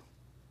us.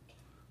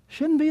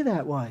 Shouldn't be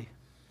that way.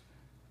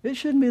 It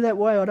shouldn't be that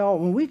way at all.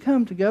 When we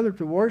come together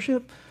to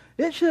worship,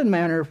 it shouldn't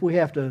matter if we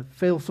have to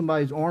feel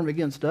somebody's arm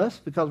against us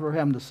because we're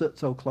having to sit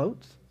so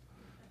close.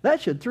 That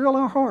should thrill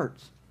our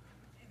hearts,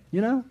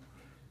 you know.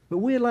 But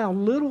we allow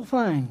little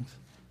things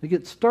to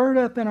get stirred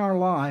up in our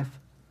life,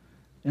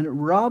 and it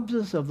robs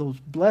us of those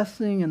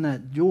blessings and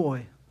that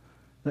joy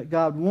that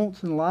God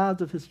wants in the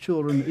lives of His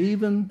children,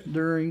 even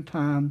during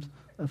times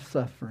of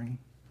suffering.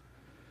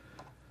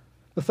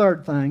 The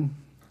third thing,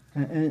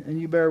 and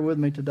you bear with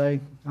me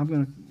today, I'm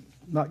going to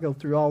not go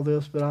through all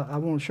this, but I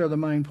want to share the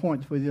main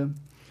points with you.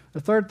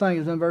 The third thing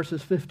is in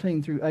verses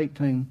 15 through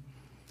 18.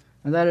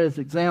 and that is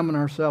examine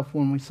ourselves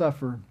when we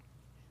suffer.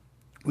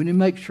 We need to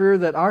make sure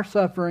that our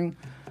suffering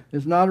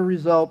is not a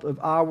result of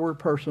our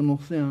personal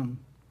sin.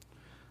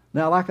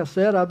 Now, like I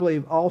said, I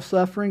believe all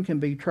suffering can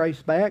be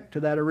traced back to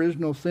that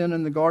original sin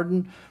in the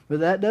garden, but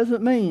that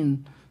doesn't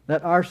mean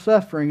that our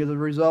suffering is a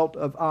result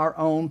of our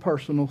own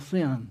personal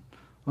sin.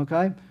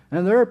 Okay?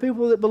 And there are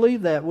people that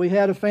believe that. We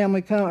had a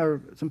family come,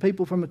 or some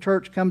people from the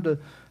church come to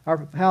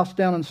our house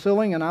down in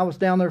Silling, and I was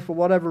down there for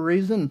whatever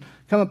reason,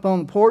 come up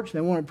on the porch,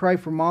 and they wanted to pray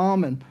for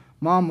Mom, and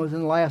Mom was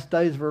in the last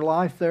days of her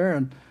life there,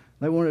 and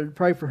they wanted to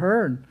pray for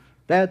her, and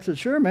Dad said,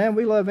 sure, man,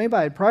 we love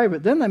anybody to pray,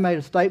 but then they made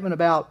a statement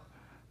about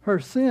her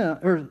sin,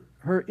 or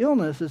her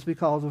illness is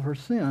because of her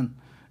sin.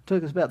 It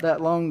took us about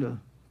that long to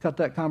cut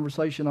that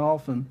conversation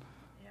off and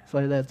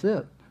say that's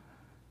it,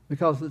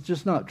 because it's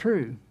just not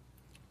true.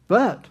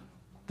 But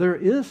there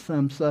is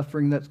some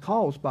suffering that's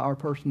caused by our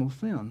personal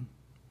sin.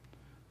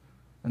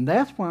 And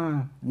that's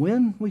why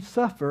when we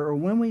suffer or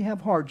when we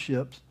have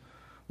hardships,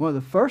 one of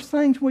the first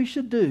things we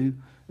should do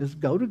is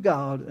go to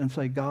God and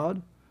say,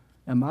 God,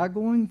 am I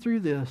going through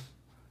this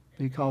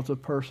because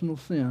of personal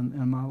sin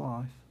in my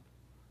life?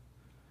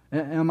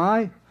 Am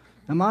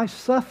I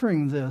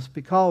suffering this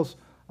because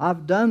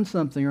I've done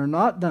something or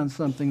not done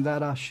something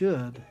that I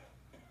should?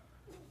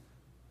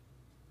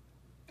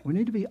 We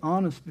need to be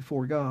honest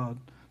before God.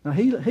 Now,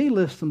 he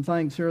lists some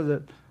things here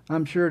that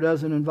I'm sure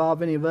doesn't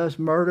involve any of us.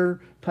 Murder,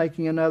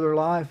 taking another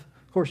life.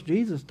 Of course,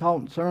 Jesus taught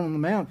in the Sermon on the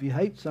Mount, if you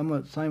hate someone,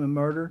 it's the same as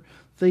murder.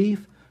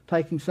 Thief,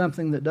 taking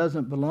something that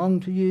doesn't belong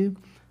to you.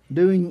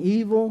 Doing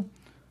evil.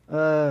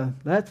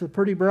 That's a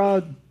pretty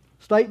broad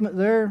statement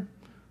there.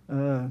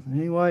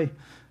 Anyway,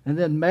 and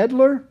then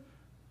meddler.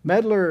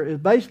 Meddler is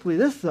basically,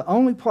 this is the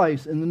only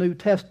place in the New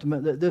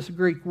Testament that this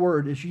Greek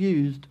word is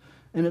used,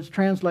 and it's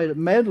translated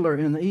meddler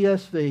in the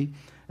ESV.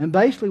 And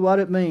basically what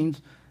it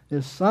means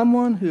is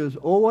someone who is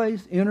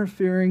always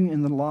interfering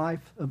in the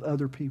life of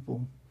other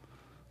people.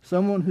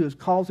 Someone who is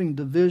causing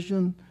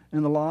division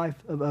in the life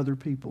of other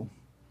people.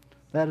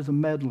 That is a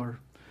meddler.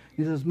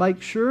 He says,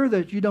 make sure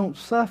that you don't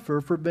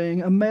suffer for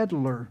being a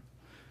meddler.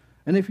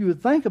 And if you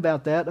would think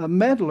about that, a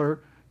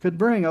meddler could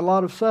bring a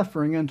lot of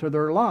suffering into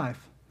their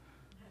life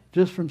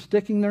just from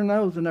sticking their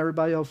nose in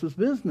everybody else's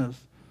business.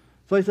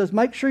 So he says,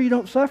 make sure you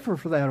don't suffer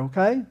for that,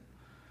 okay?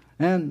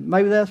 And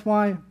maybe that's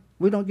why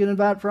we don't get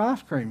invited for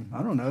ice cream.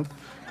 I don't know.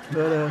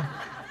 But,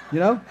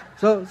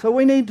 so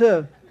we need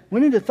to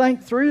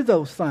think through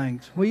those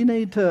things. We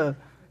need to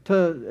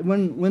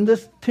when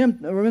this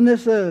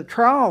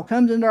trial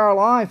comes into our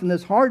life and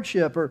this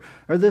hardship or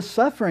this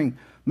suffering,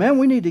 man,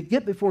 we need to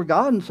get before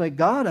God and say,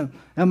 God,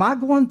 am I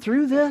going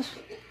through this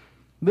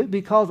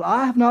because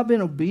I have not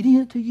been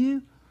obedient to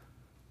you?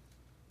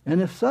 And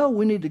if so,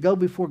 we need to go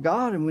before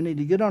God and we need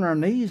to get on our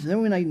knees, and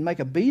then we need to make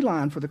a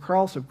beeline for the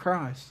cross of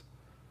Christ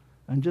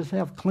and just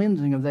have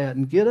cleansing of that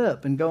and get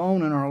up and go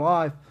on in our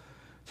life.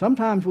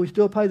 Sometimes we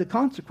still pay the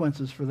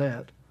consequences for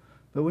that.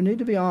 But we need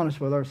to be honest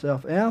with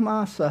ourselves. Am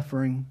I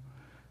suffering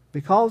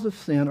because of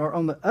sin? Or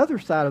on the other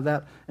side of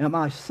that, am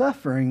I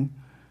suffering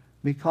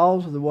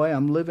because of the way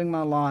I'm living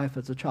my life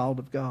as a child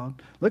of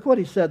God? Look what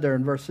he said there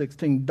in verse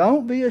 16.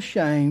 Don't be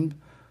ashamed,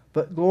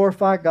 but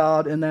glorify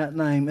God in that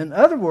name. In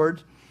other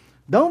words,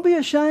 don't be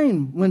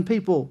ashamed when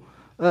people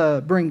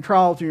bring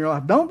trials in your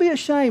life. Don't be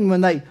ashamed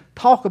when they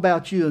talk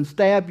about you and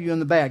stab you in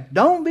the back.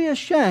 Don't be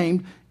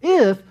ashamed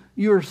if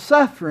you're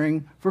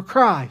suffering for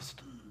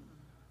Christ.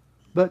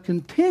 But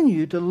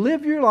continue to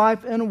live your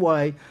life in a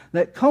way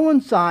that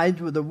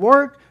coincides with the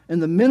work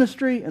and the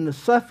ministry and the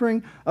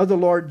suffering of the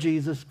Lord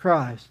Jesus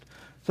Christ.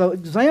 So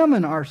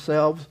examine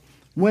ourselves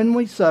when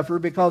we suffer,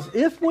 because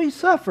if we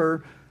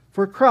suffer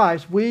for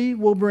Christ, we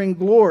will bring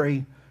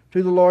glory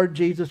to the Lord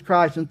Jesus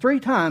Christ. And 3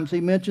 times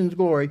he mentions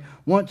glory.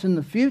 Once in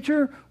the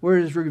future, where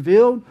it is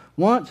revealed.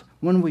 Once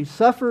when we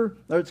suffer,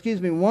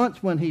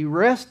 once when he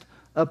rests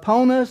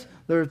upon us,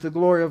 there's the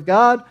glory of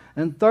God.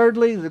 And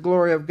thirdly, the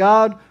glory of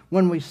God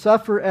when we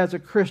suffer as a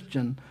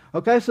Christian.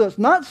 Okay, so it's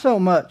not so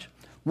much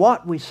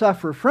what we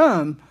suffer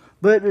from,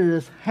 but it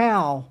is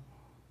how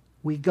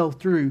we go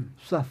through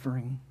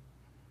suffering.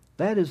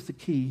 That is the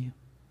key.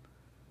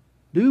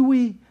 Do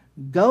we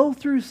go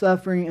through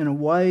suffering in a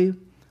way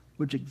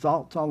which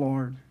exalts our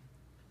Lord?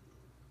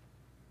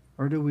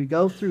 Or do we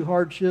go through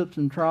hardships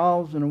and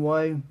trials in a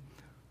way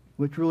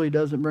which really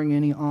doesn't bring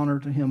any honor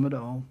to Him at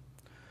all?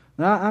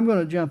 Now, I'm going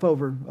to jump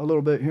over a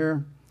little bit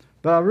here,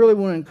 but I really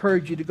want to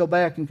encourage you to go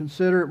back and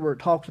consider it where it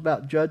talks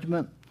about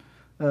judgment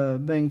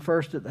being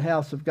first at the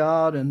house of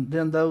God and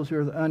then those who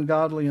are the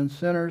ungodly and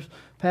sinners.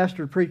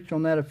 Pastor preached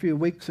on that a few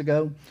weeks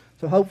ago,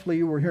 so hopefully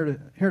you were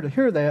here to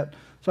hear that.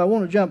 So I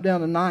want to jump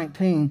down to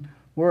 19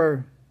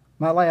 where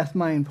my last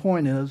main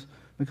point is,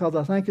 because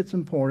I think it's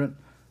important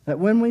that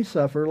when we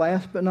suffer,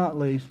 last but not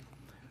least,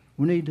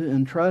 we need to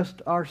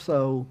entrust our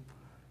soul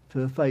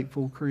to a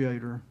faithful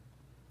Creator.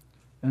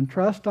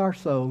 Entrust our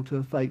soul to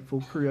a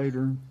faithful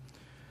Creator.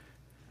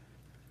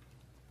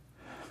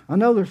 I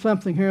know there's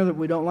something here that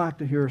we don't like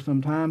to hear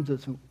sometimes.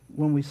 It's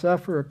when we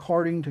suffer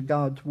according to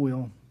God's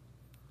will.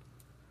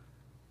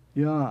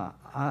 You know,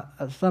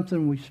 it's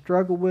something we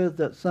struggle with.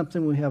 That's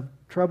something we have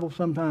trouble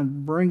sometimes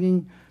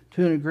bringing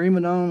to an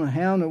agreement on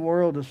how in the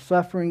world does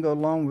suffering go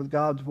along with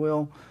God's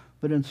will.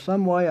 But in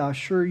some way, I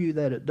assure you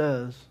that it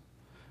does.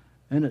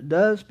 And it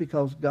does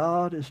because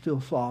God is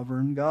still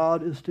sovereign.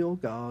 God is still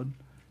God.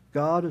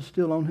 God is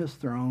still on his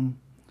throne.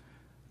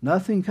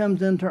 Nothing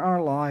comes into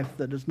our life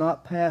that does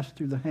not pass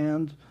through the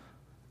hands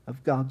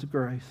of God's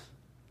grace.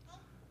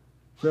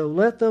 So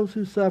let those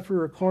who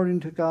suffer according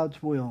to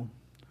God's will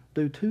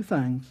do two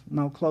things, and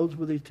I'll close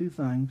with these two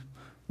things.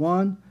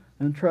 One,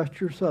 entrust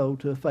your soul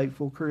to a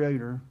faithful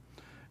Creator.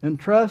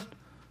 Entrust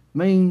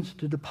means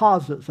to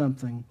deposit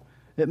something.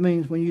 It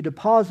means when you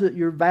deposit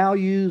your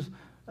values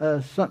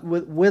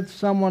with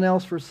someone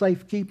else for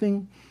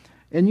safekeeping,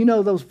 and you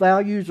know those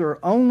values are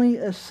only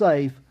as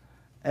safe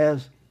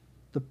as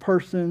the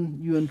person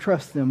you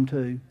entrust them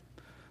to.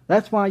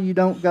 That's why you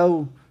don't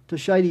go to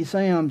Shady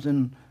Sam's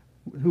and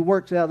who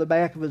works out of the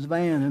back of his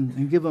van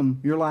and give them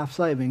your life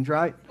savings,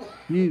 right?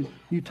 You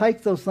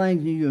take those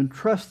things and you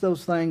entrust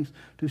those things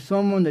to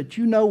someone that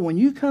you know when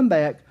you come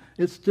back,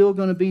 it's still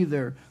going to be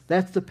there.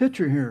 That's the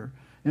picture here.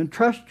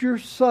 Entrust your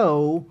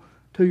soul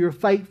to your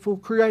faithful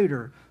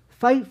Creator.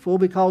 Faithful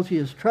because he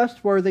is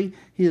trustworthy,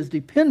 he is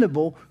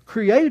dependable.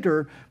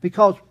 Creator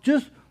because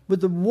just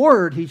with the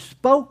word he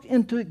spoke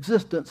into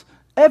existence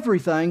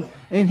everything,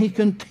 and he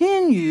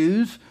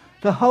continues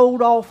to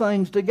hold all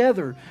things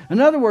together. In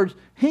other words,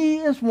 he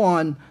is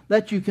one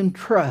that you can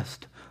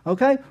trust.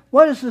 Okay?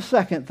 What is the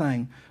second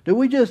thing? Do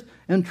we just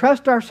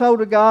entrust our soul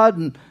to God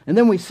and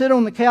then we sit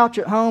on the couch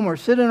at home or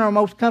sit in our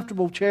most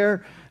comfortable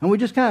chair and we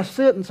just kind of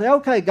sit and say,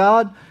 okay,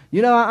 God,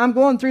 you know, I'm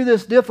going through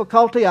this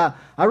difficulty. I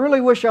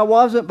really wish I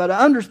wasn't, but I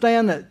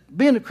understand that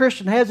being a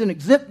Christian hasn't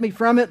exempt me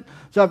from it,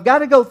 so I've got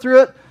to go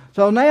through it.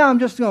 So now I'm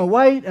just going to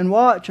wait and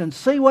watch and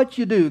see what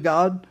you do,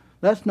 God.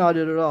 That's not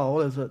it at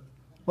all, is it?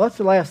 What's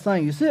the last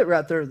thing? You see it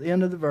right there at the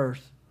end of the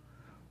verse.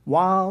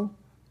 While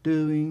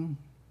doing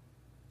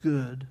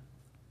good.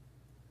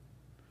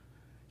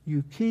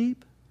 You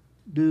keep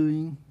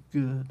doing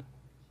good.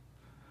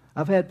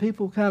 I've had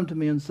people come to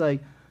me and say,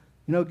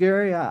 you know,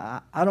 Gary,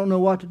 I don't know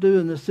what to do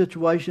in this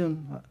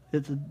situation.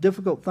 It's a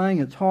difficult thing.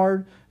 It's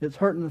hard. It's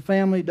hurting the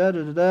family,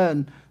 da-da-da-da,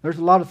 and there's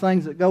a lot of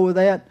things that go with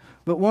that.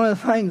 But one of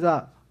the things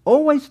I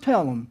always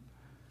tell them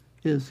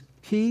is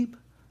keep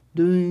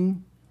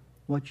doing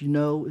what you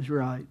know is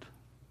right.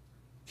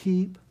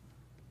 Keep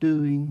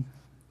doing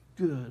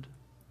good.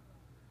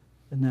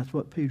 And that's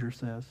what Peter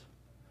says.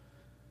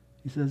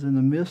 He says, in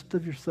the midst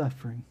of your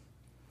suffering,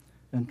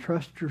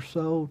 entrust your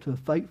soul to a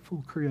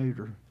faithful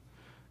Creator.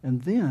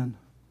 And then,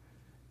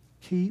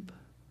 keep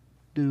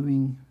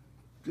doing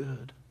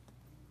good.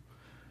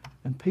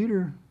 And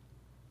Peter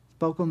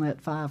spoke on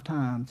that 5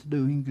 times,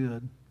 doing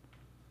good.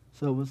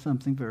 So it was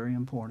something very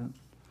important.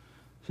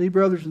 See,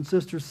 brothers and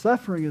sisters,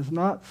 suffering is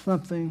not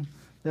something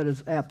that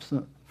is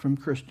absent from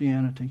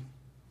Christianity.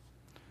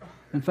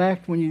 In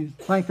fact, when you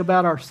think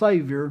about our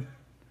Savior,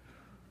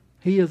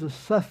 he is a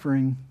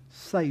suffering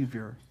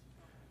Savior.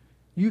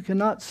 You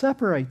cannot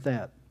separate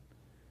that.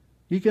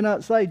 You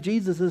cannot say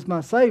Jesus is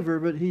my Savior,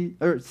 but he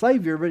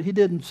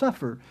didn't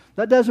suffer.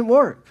 That doesn't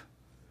work.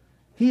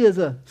 He is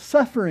a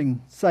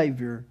suffering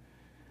Savior.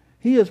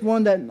 He is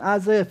one that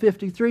Isaiah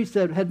 53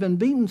 said had been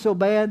beaten so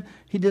bad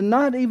he did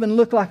not even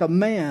look like a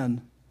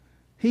man.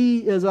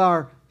 He is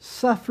our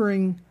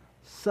suffering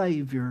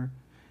Savior.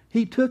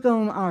 He took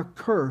on our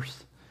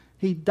curse.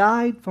 He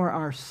died for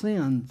our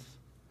sins.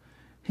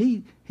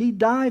 He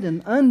died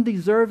an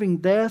undeserving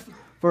death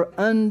for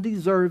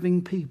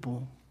undeserving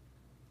people.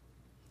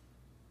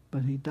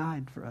 But he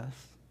died for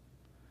us.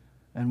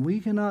 And we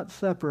cannot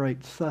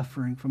separate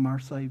suffering from our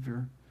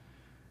Savior.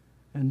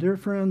 And dear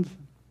friends,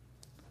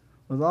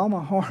 with all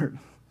my heart,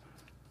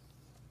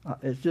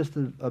 it's just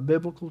a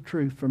biblical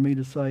truth for me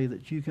to say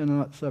that you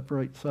cannot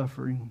separate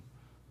suffering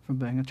from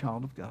being a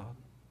child of God.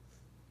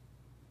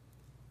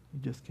 You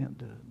just can't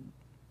do it.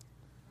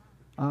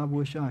 I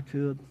wish I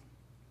could.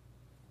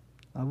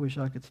 I wish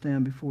I could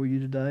stand before you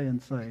today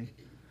and say,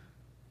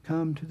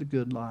 come to the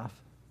good life.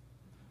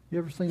 You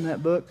ever seen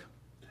that book?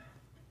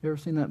 You ever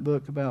seen that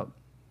book about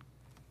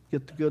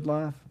Get the Good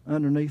Life?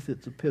 Underneath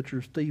it's a picture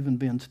of Stephen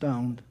being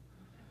stoned.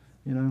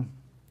 You know,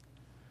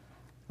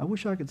 I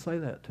wish I could say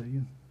that to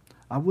you.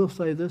 I will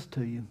say this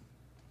to you.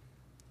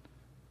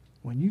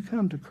 When you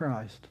come to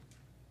Christ,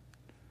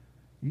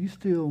 you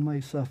still may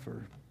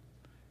suffer.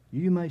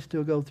 You may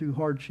still go through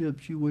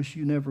hardships you wish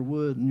you never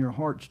would, and your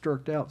heart's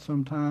jerked out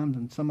sometimes,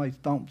 and somebody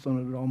stomps on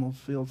it, it almost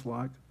feels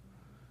like.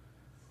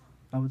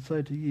 I would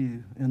say to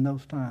you in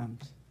those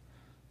times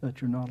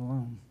that you're not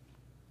alone,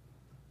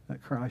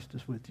 that Christ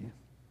is with you.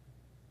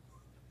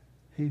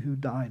 He who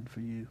died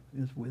for you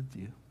is with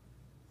you.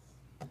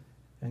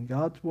 And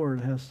God's Word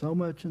has so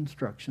much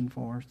instruction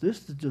for us.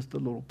 This is just a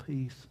little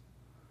piece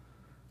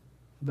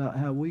about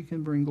how we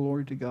can bring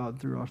glory to God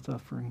through our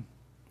suffering.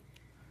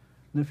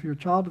 And if you're a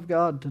child of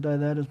God today,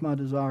 that is my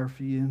desire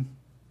for you.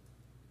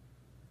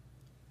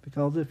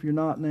 Because if you're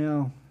not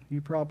now,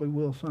 you probably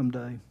will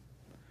someday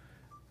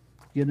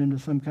get into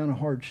some kind of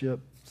hardship,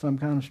 some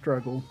kind of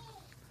struggle.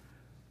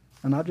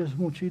 And I just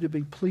want you to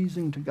be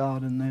pleasing to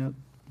God in that.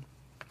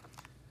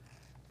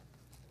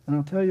 And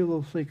I'll tell you a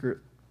little secret.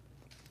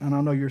 And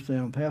I know you're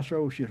saying, Pastor,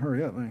 oh, should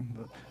hurry up,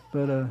 man.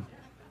 But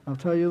I'll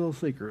tell you a little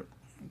secret.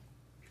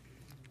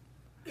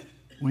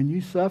 When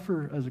you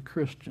suffer as a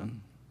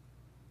Christian,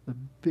 the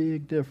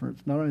big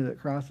difference, not only that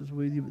Christ is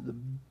with you, but the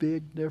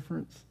big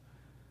difference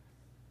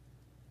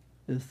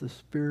is the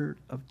Spirit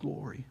of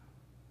glory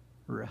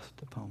rest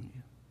upon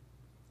you.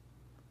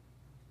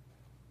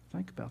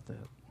 Think about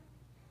that.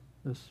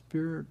 The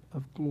Spirit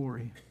of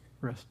glory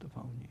rest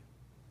upon you.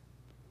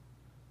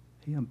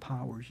 He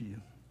empowers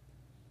you.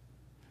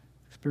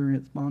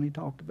 Experience Bonnie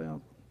talked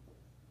about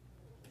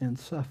and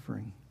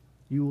suffering.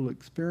 You will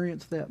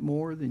experience that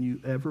more than you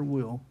ever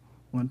will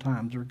when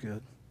times are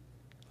good.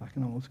 I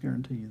can almost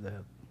guarantee you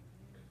that.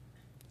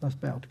 Let's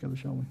bow together,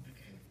 shall we?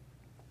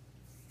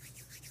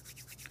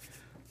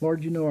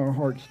 Lord, you know our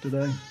hearts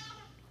today.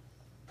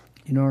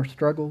 You know our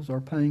struggles,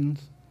 our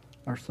pains,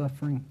 our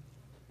suffering.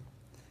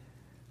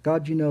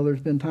 God, you know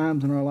there's been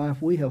times in our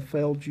life we have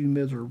failed you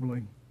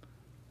miserably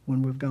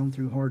when we've gone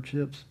through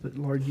hardships. But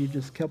Lord, you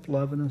just kept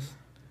loving us,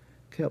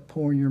 kept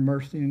pouring your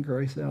mercy and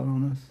grace out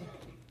on us,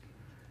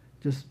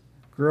 just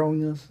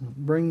growing us,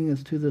 bringing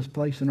us to this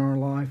place in our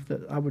life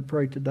that I would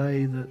pray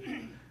today that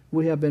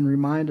we have been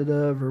reminded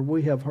of, or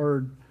we have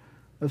heard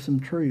of some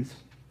truths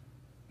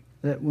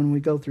that when we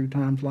go through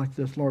times like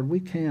this, Lord, we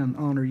can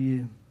honor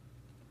you.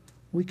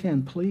 We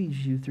can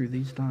please you through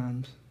these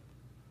times.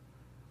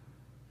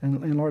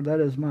 And Lord,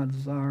 that is my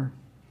desire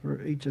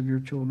for each of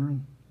your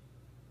children.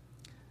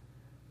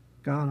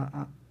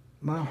 God,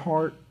 my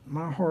heart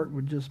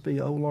would just be,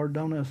 oh Lord,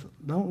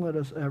 don't let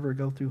us ever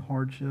go through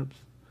hardships.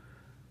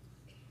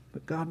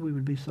 But God, we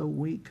would be so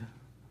weak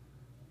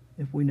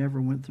if we never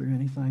went through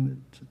anything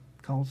that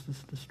caused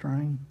us to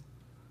strain,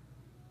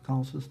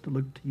 caused us to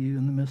look to you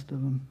in the midst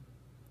of them.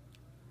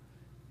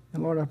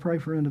 And Lord, I pray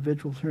for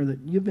individuals here that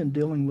you've been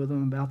dealing with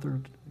them about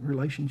their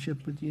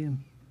relationship with you.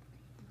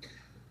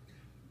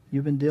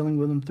 You've been dealing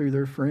with them through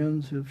their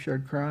friends who have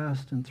shared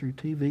Christ and through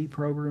TV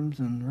programs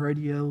and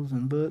radios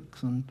and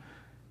books. And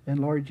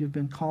Lord, you've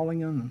been calling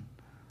them and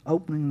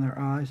opening their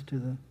eyes to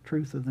the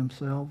truth of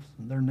themselves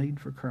and their need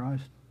for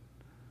Christ.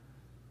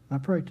 I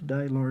pray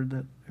today, Lord,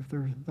 that if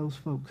there's those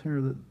folks here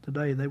that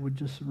today they would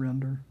just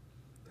surrender.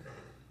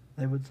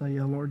 They would say,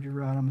 yeah, Lord, you're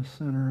right, I'm a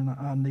sinner and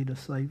I need a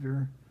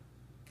Savior.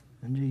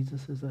 And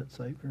Jesus is that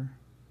Savior.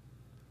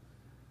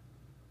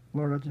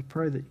 Lord, I just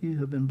pray that you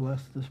have been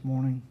blessed this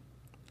morning.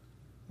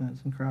 And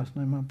it's in Christ's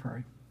name I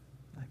pray.